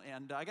journal.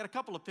 And I got a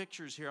couple of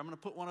pictures here. I'm going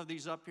to put one of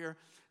these up here.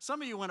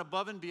 Some of you went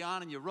above and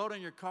beyond, and you wrote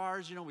on your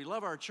cars. You know, we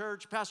love our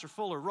church. Pastor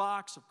Fuller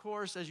rocks, of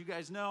course, as you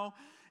guys know.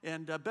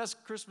 And best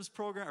Christmas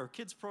program or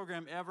kids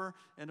program ever.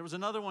 And there was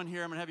another one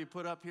here I'm going to have you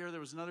put up here. There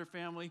was another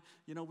family.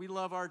 You know, we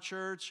love our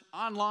church,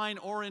 online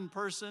or in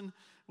person,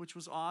 which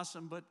was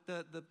awesome. But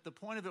the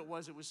point of it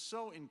was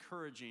so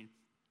encouraging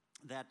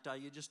that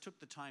you just took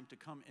the time to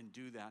come and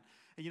do that.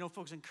 And you know,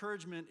 folks,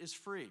 encouragement is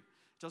free.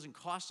 It doesn't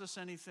cost us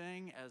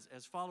anything.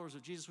 As followers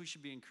of Jesus, we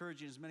should be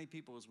encouraging as many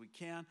people as we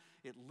can.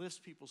 It lifts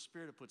people's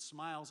spirit. It puts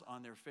smiles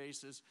on their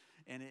faces.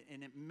 and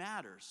it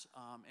matters,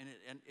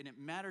 and it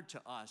mattered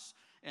to us.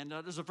 And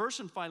there's a verse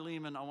in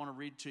Philemon I want to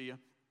read to you.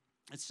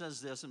 It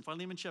says this, in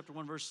Philemon chapter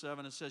 1, verse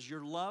 7, it says,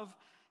 "Your love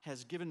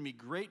has given me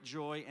great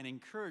joy and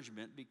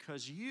encouragement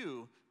because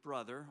you,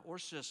 brother or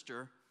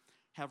sister,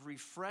 have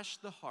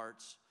refreshed the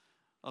hearts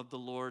of the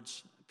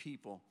Lord's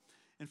people."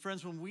 And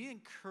friends, when we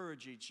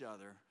encourage each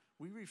other,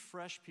 we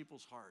refresh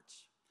people's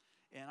hearts.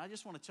 And I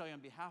just want to tell you on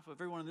behalf of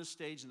everyone on this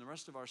stage and the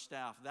rest of our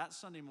staff, that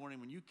Sunday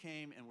morning when you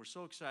came and were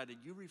so excited,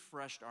 you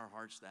refreshed our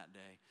hearts that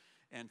day.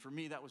 And for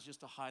me, that was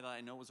just a highlight.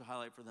 I know it was a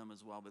highlight for them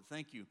as well, but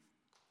thank you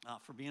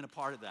for being a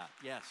part of that.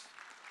 Yes.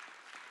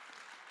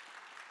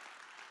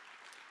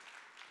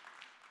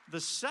 The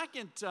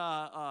second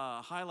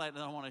highlight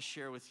that I want to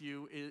share with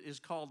you is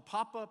called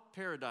Pop-Up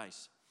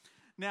Paradise.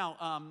 Now,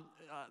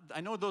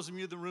 I know those of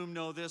you in the room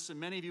know this, and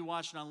many of you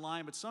watching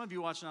online, but some of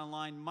you watching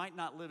online might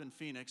not live in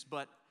Phoenix,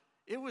 but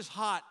it was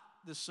hot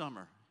this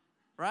summer,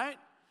 right?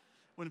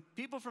 When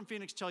people from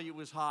Phoenix tell you it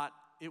was hot,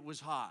 it was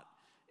hot.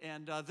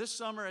 And this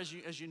summer, as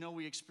you know,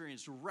 we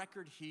experienced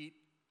record heat,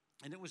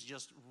 and it was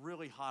just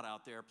really hot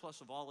out there,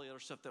 plus of all the other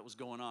stuff that was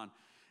going on.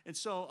 And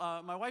so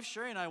my wife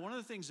Sherry and I, one of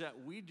the things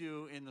that we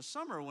do in the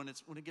summer when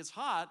it gets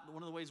hot,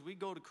 one of the ways we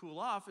go to cool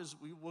off is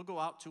we'll go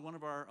out to one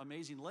of our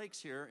amazing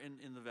lakes here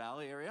in the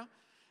valley area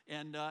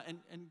and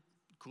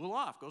cool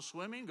off, go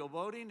swimming, go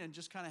boating, and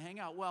just kind of hang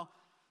out. Well,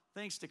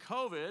 thanks to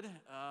COVID,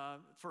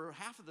 for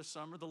half of the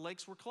summer, the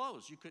lakes were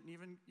closed. You couldn't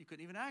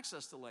even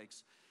access the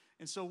lakes.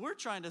 And so we're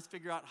trying to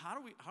figure out how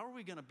are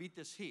we going to beat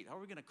this heat? How are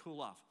we going to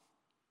cool off?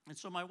 And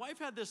so my wife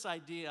had this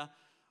idea,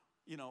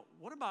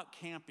 what about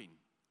camping?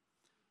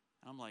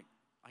 And I'm like,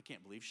 I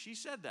can't believe she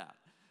said that.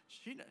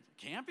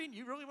 Camping?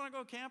 You really want to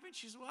go camping?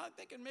 She said, well, I'm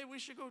thinking maybe we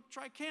should go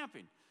try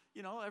camping.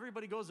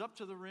 Everybody goes up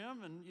to the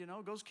rim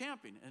and, goes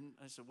camping. And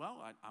I said,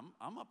 well,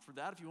 I'm up for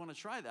that if you want to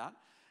try that.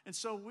 And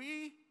so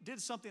we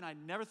did something I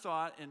never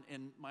thought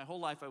in my whole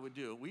life I would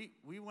do.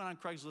 We went on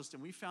Craigslist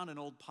and we found an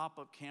old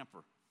pop-up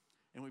camper,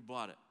 and we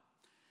bought it.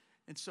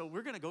 And so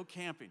we're going to go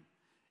camping.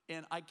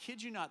 And I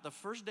kid you not, the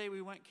first day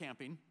we went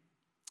camping,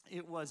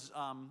 it was,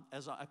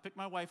 I picked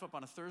my wife up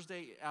on a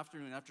Thursday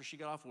afternoon after she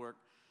got off work,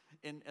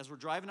 and as we're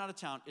driving out of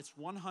town, it's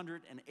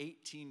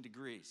 118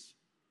 degrees.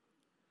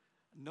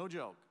 No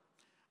joke.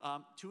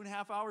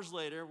 2.5 hours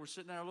later, we're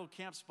sitting at our little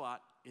camp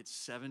spot, it's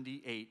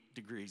 78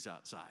 degrees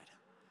outside.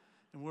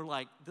 And we're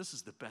like, this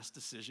is the best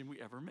decision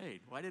we ever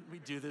made. Why didn't we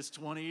do this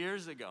 20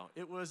 years ago?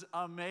 It was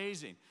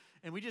amazing.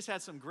 And we just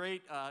had some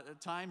great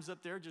times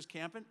up there just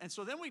camping. And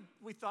so then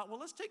we thought, well,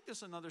 let's take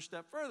this another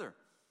step further.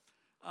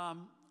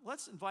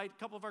 Let's invite a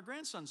couple of our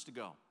grandsons to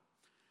go.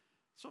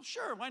 So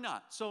sure, why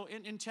not? So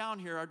in town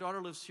here, our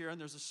daughter lives here, and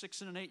there's a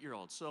 6- and an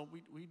 8-year-old. So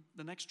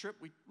the next trip,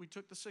 we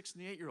took the 6-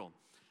 and the 8-year-old.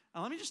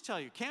 Now let me just tell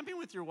you, camping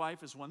with your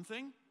wife is one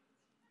thing.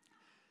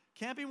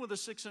 Camping with a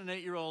 6- and an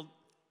 8-year-old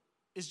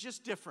is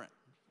just different.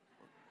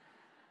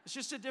 It's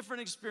just a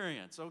different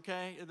experience,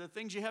 okay? The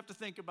things you have to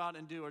think about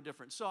and do are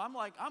different. So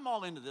I'm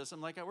all into this.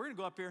 I'm like, we're going to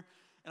go up here,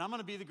 and I'm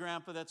going to be the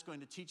grandpa that's going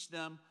to teach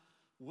them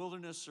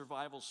wilderness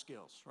survival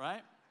skills,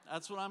 right?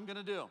 That's what I'm going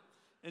to do.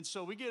 And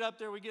so we get up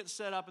there, we get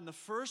set up, and the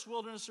first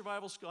wilderness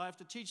survival skill I have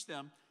to teach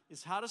them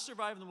is how to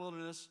survive in the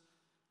wilderness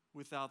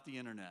without the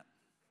internet.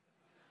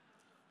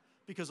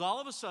 Because all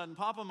of a sudden,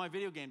 Papa, my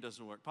video game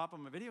doesn't work. Papa,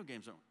 my video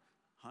games don't work.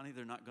 Honey,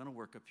 they're not going to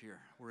work up here.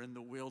 We're in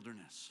the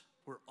wilderness.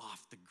 We're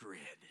off the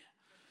grid.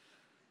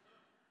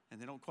 And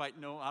they don't quite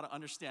know how to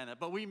understand that.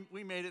 But we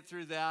made it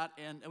through that,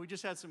 and we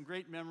just had some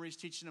great memories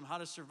teaching them how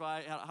to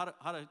survive,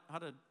 how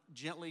to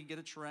gently get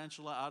a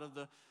tarantula out of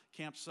the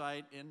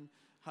campsite, and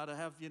how to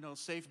have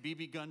safe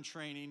BB gun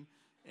training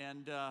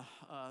and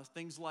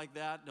things like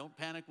that. Don't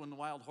panic when the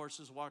wild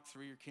horses walk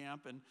through your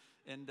camp,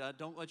 and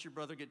don't let your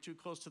brother get too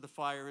close to the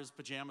fire. His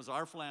pajamas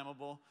are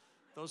flammable.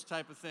 Those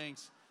type of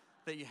things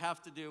that you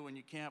have to do when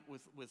you camp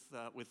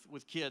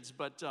with kids.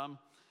 But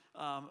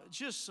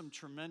just some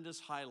tremendous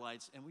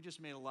highlights, and we just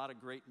made a lot of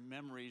great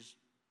memories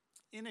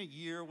in a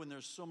year when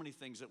there's so many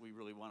things that we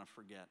really want to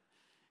forget.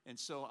 And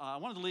so I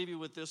wanted to leave you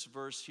with this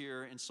verse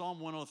here in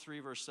Psalm 103,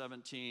 verse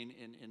 17,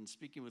 in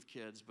speaking with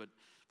kids. But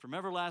from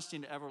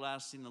everlasting to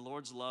everlasting, the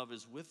Lord's love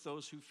is with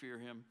those who fear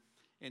him,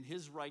 and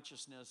his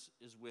righteousness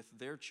is with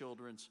their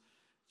children's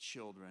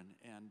children.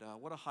 And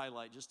what a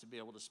highlight just to be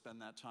able to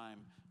spend that time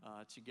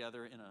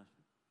together in a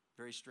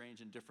very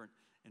strange and different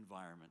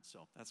environment.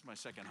 So that's my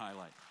second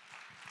highlight.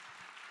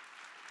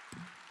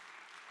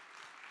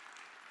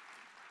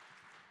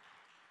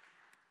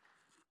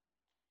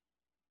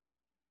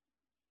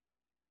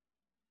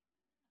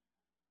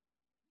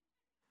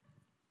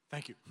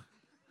 Thank you.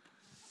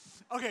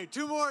 Okay,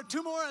 two more,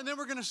 and then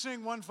we're going to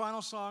sing one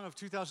final song of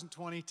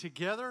 2020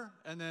 together,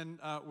 and then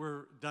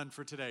we're done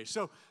for today.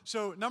 So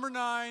number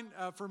 9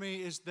 for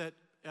me is that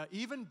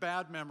even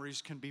bad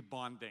memories can be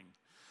bonding.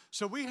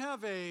 So we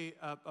have a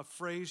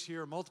phrase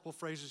here, multiple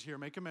phrases here: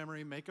 make a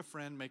memory, make a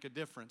friend, make a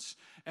difference.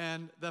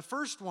 And the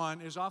first one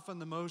is often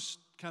the most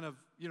kind of,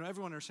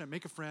 everyone understands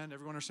make a friend,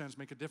 everyone understands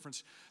make a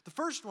difference. The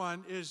first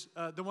one is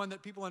the one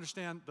that people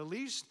understand the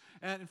least.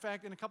 And in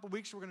fact, in a couple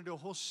weeks, we're going to do a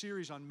whole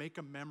series on make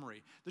a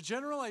memory. The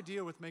general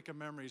idea with make a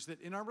memory is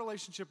that in our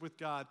relationship with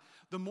God,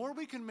 the more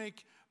we can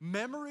make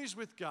memories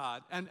with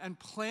God and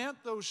plant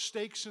those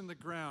stakes in the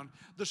ground,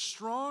 the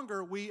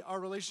stronger our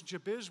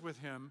relationship is with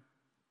Him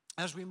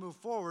as we move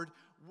forward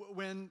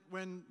when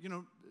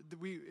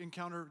we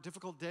encounter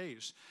difficult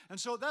days. And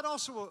so that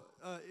also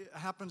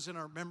happens in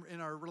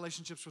our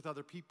relationships with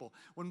other people.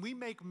 When we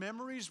make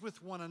memories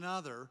with one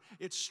another,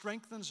 it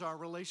strengthens our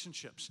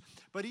relationships.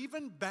 But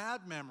even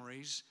bad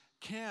memories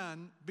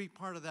can be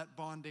part of that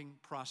bonding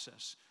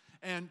process.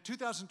 And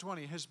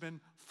 2020 has been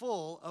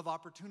full of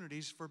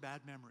opportunities for bad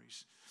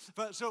memories.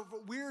 So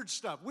weird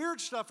stuff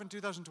in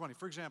 2020.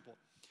 For example,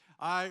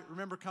 I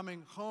remember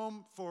coming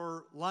home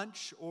for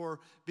lunch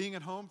or being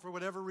at home for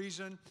whatever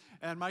reason,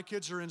 and my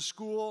kids are in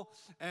school,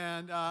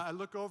 and I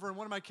look over, and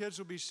one of my kids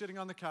will be sitting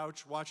on the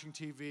couch watching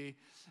TV,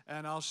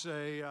 and I'll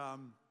say,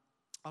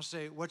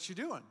 "What you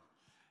doing?"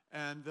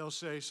 And they'll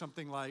say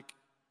something like,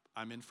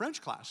 "I'm in French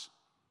class."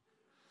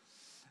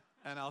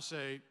 And I'll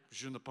say,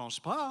 "Je ne pense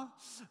pas."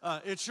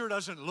 It sure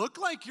doesn't look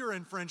like you're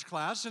in French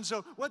class. And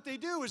so what they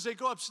do is they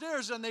go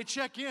upstairs and they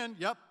check in.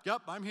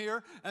 Yep, I'm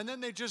here. And then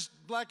they just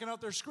blacken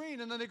out their screen.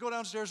 And then they go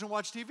downstairs and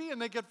watch TV.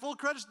 And they get full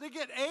credits. They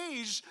get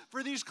A's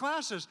for these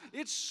classes.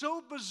 It's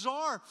so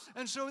bizarre.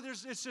 And so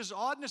it's this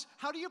oddness.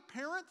 How do you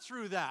parent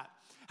through that?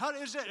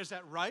 Is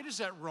that right? Is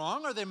that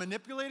wrong? Are they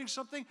manipulating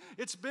something?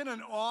 It's been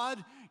an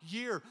odd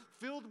year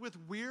filled with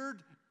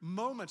weird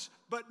moments,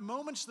 but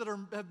moments that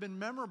have been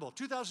memorable.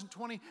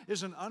 2020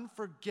 is an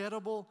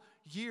unforgettable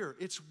year.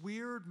 It's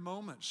weird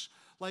moments.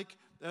 Like,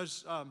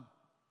 as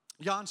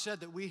Jan said,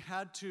 that we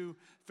had to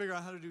figure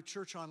out how to do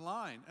church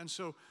online. And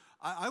so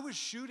I was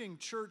shooting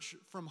church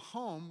from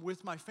home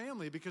with my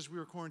family because we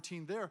were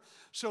quarantined there.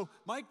 So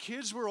my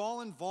kids were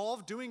all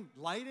involved doing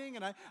lighting,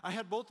 and I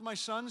had both of my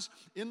sons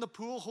in the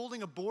pool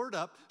holding a board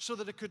up so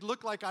that it could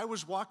look like I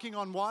was walking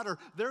on water.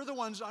 They're the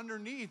ones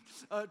underneath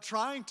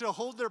trying to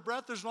hold their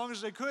breath as long as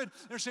they could.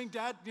 They're saying,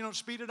 "Dad,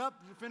 speed it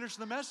up, finish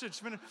the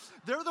message."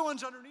 They're the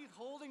ones underneath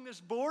holding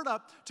this board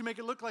up to make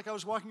it look like I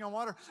was walking on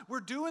water.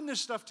 We're doing this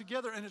stuff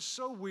together, and it's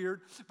so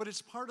weird, but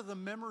it's part of the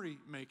memory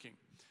making.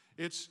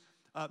 It's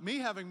me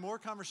having more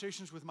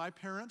conversations with my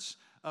parents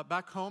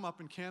back home up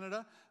in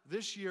Canada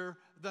this year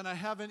than I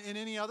have in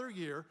any other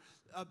year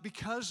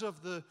because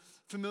of the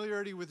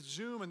familiarity with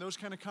Zoom and those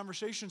kind of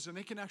conversations, and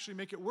they can actually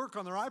make it work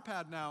on their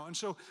iPad now. And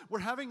so we're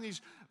having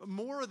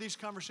more of these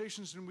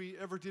conversations than we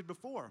ever did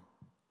before.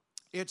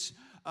 It's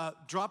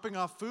dropping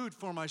off food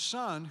for my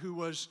son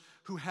who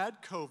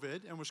had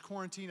COVID and was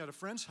quarantined at a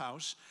friend's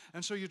house.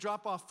 And so you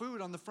drop off food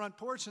on the front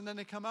porch, and then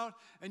they come out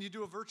and you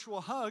do a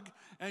virtual hug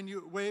and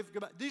you wave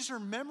goodbye. These are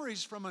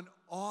memories from an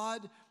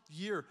odd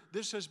year.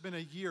 This has been a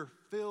year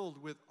filled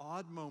with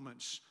odd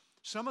moments.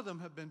 Some of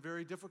them have been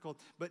very difficult,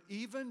 but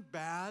even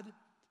bad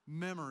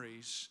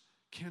memories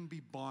can be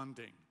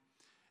bonding.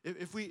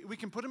 If we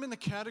can put them in the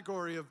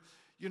category of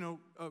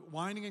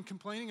whining and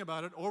complaining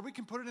about it, or we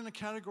can put it in a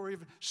category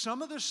of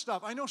some of this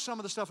stuff. I know some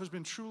of the stuff has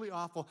been truly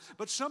awful,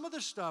 but some of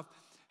this stuff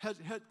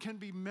can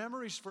be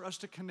memories for us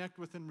to connect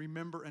with and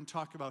remember and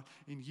talk about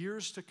in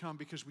years to come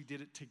because we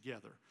did it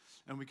together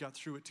and we got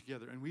through it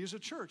together. And we as a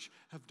church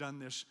have done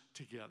this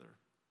together.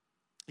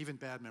 Even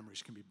bad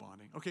memories can be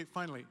bonding. Okay,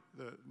 finally,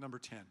 the number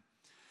 10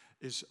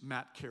 is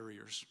mat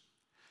carriers.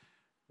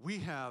 We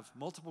have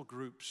multiple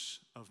groups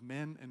of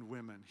men and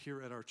women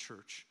here at our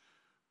church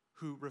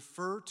who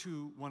refer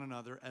to one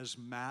another as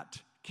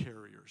mat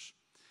carriers.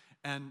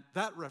 And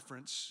that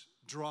reference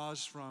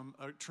draws from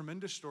a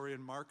tremendous story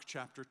in Mark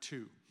chapter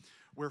 2,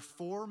 where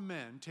 4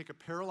 men take a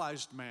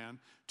paralyzed man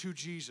to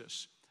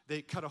Jesus.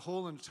 They cut a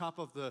hole in the top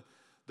of the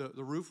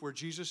roof where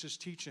Jesus is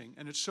teaching,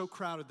 and it's so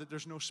crowded that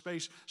there's no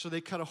space, so they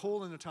cut a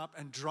hole in the top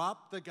and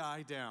drop the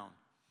guy down.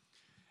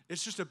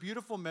 It's just a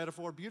beautiful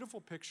metaphor,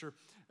 beautiful picture,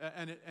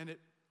 and it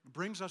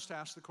brings us to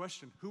ask the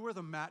question, who are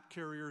the mat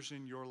carriers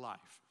in your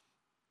life?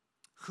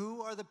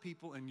 Who are the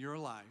people in your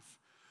life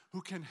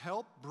who can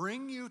help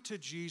bring you to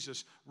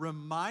Jesus,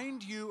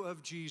 remind you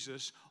of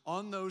Jesus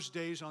on those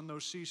days, on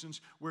those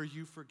seasons where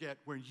you forget,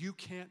 where you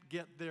can't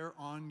get there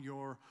on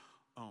your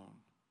own?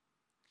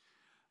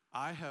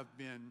 I have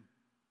been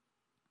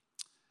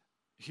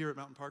here at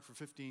Mountain Park for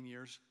 15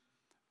 years,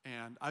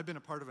 and I've been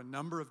a part of a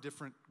number of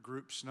different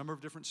groups, number of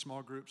different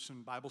small groups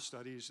and Bible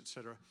studies,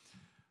 etc.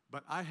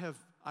 But I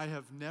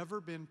have never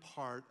been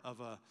part of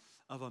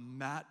a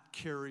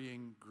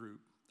mat-carrying group.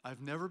 I've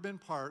never been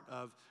part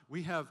of,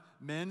 we have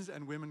men's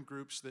and women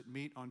groups that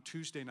meet on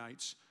Tuesday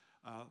nights,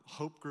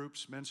 hope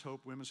groups, men's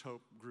hope, women's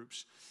hope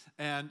groups.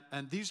 And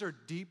these are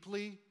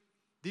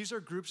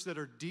groups that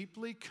are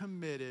deeply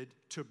committed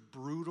to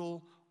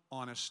brutal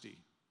honesty.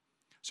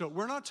 So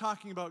we're not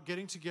talking about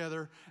getting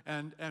together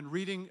and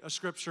reading a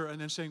scripture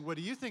and then saying, what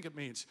do you think it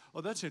means?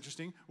 Oh, that's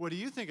interesting. What do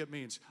you think it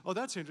means? Oh,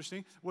 that's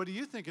interesting. What do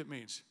you think it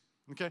means?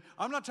 Okay?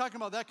 I'm not talking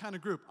about that kind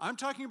of group. I'm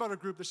talking about a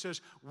group that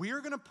says we're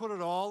going to put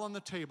it all on the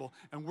table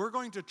and we're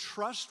going to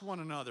trust one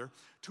another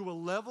to a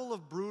level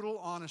of brutal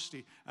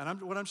honesty.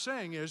 And what I'm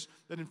saying is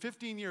that in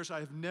 15 years, I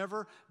have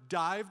never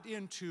dived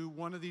into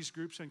one of these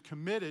groups and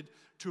committed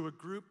to a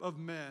group of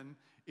men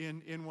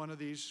in one of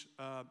these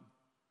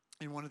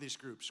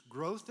groups.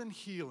 Growth and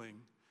healing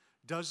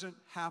doesn't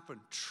happen.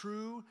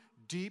 True,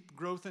 deep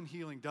growth and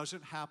healing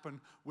doesn't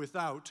happen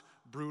without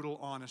brutal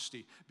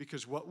honesty.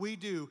 Because what we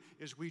do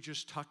is we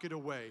just tuck it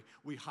away.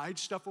 We hide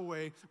stuff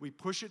away. We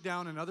push it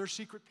down in other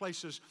secret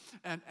places.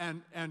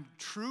 And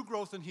true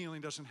growth and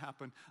healing doesn't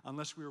happen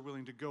unless we are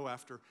willing to go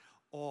after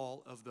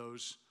all of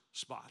those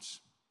spots.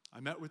 I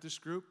met with this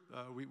group.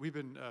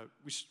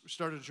 We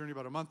started a journey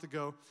about a month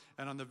ago.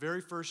 And on the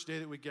very first day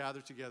that we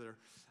gathered together,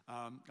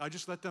 I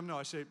just let them know.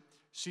 I say,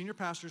 senior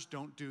pastors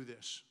don't do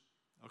this.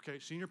 Okay,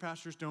 senior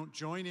pastors don't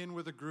join in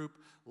with a group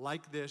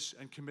like this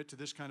and commit to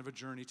this kind of a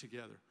journey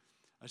together.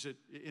 I said,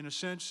 in a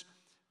sense,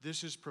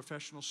 this is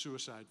professional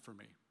suicide for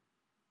me.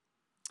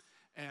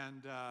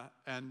 And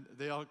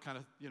they all kind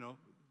of,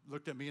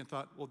 looked at me and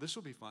thought, well, this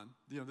will be fun.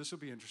 This will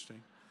be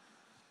interesting.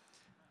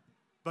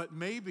 But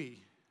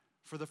maybe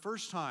for the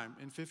first time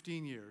in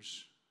 15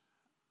 years,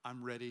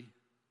 I'm ready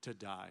to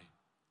die,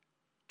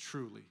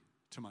 truly,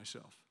 to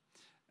myself.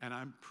 And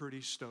I'm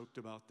pretty stoked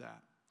about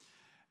that.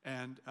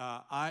 And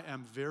I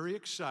am very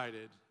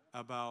excited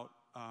about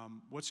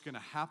what's going to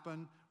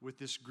happen with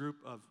this group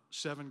of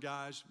 7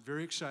 guys.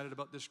 Very excited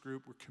about this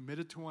group. We're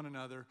committed to one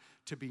another,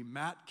 to be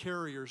mat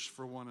carriers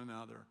for one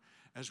another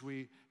as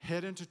we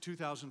head into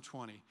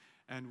 2020,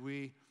 and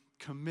we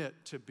commit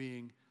to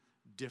being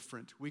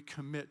different. We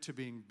commit to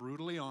being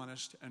brutally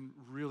honest and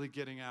really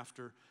getting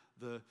after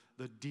the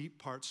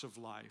deep parts of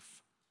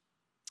life.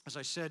 As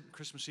I said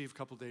Christmas Eve a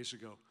couple days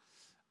ago,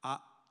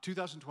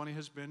 2020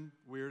 has been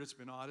weird, it's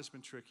been odd, it's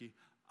been tricky.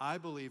 I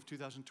believe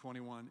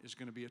 2021 is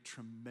going to be a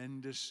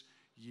tremendous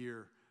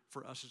year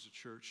for us as a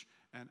church,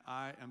 and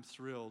I am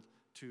thrilled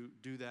to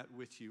do that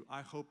with you.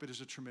 I hope it is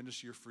a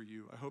tremendous year for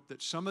you. I hope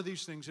that some of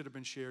these things that have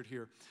been shared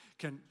here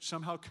can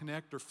somehow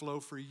connect or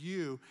flow for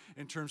you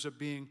in terms of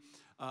being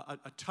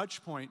a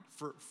touch point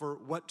for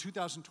what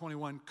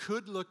 2021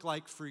 could look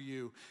like for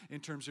you in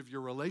terms of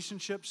your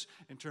relationships,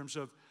 in terms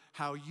of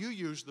how you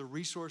use the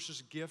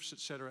resources, gifts,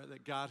 etc.,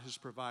 that God has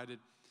provided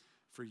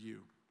for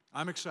you.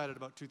 I'm excited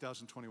about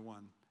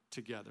 2021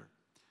 together.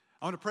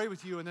 I want to pray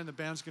with you, and then the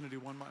band's going to do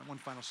one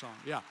final song.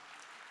 Yeah.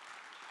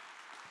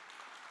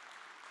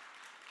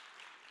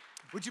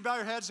 Would you bow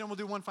your heads, and we'll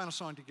do one final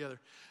song together.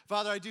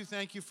 Father, I do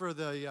thank you for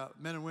the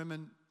men and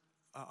women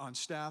on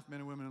staff, men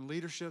and women in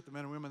leadership, the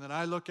men and women that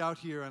I look out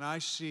here and I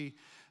see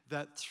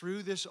that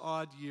through this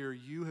odd year,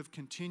 you have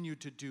continued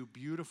to do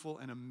beautiful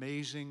and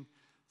amazing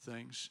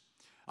things.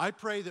 I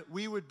pray that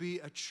we would be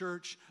a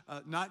church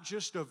not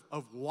just of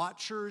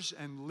watchers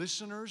and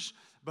listeners,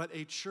 but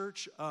a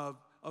church of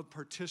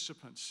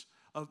participants,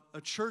 of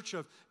a church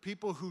of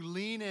people who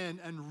lean in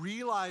and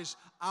realize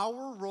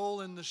our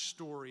role in the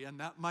story. And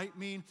that might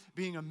mean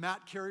being a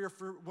mat carrier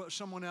for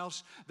someone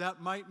else.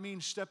 That might mean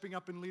stepping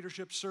up in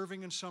leadership,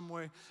 serving in some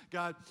way.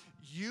 God,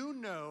 you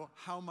know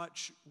how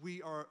much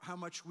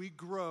we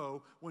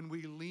grow when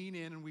we lean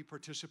in and we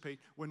participate,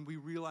 when we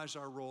realize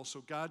our role.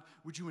 So God,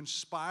 would you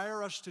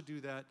inspire us to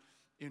do that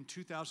in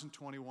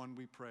 2021,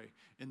 we pray.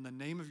 In the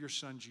name of your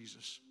Son,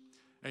 Jesus.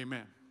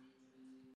 Amen.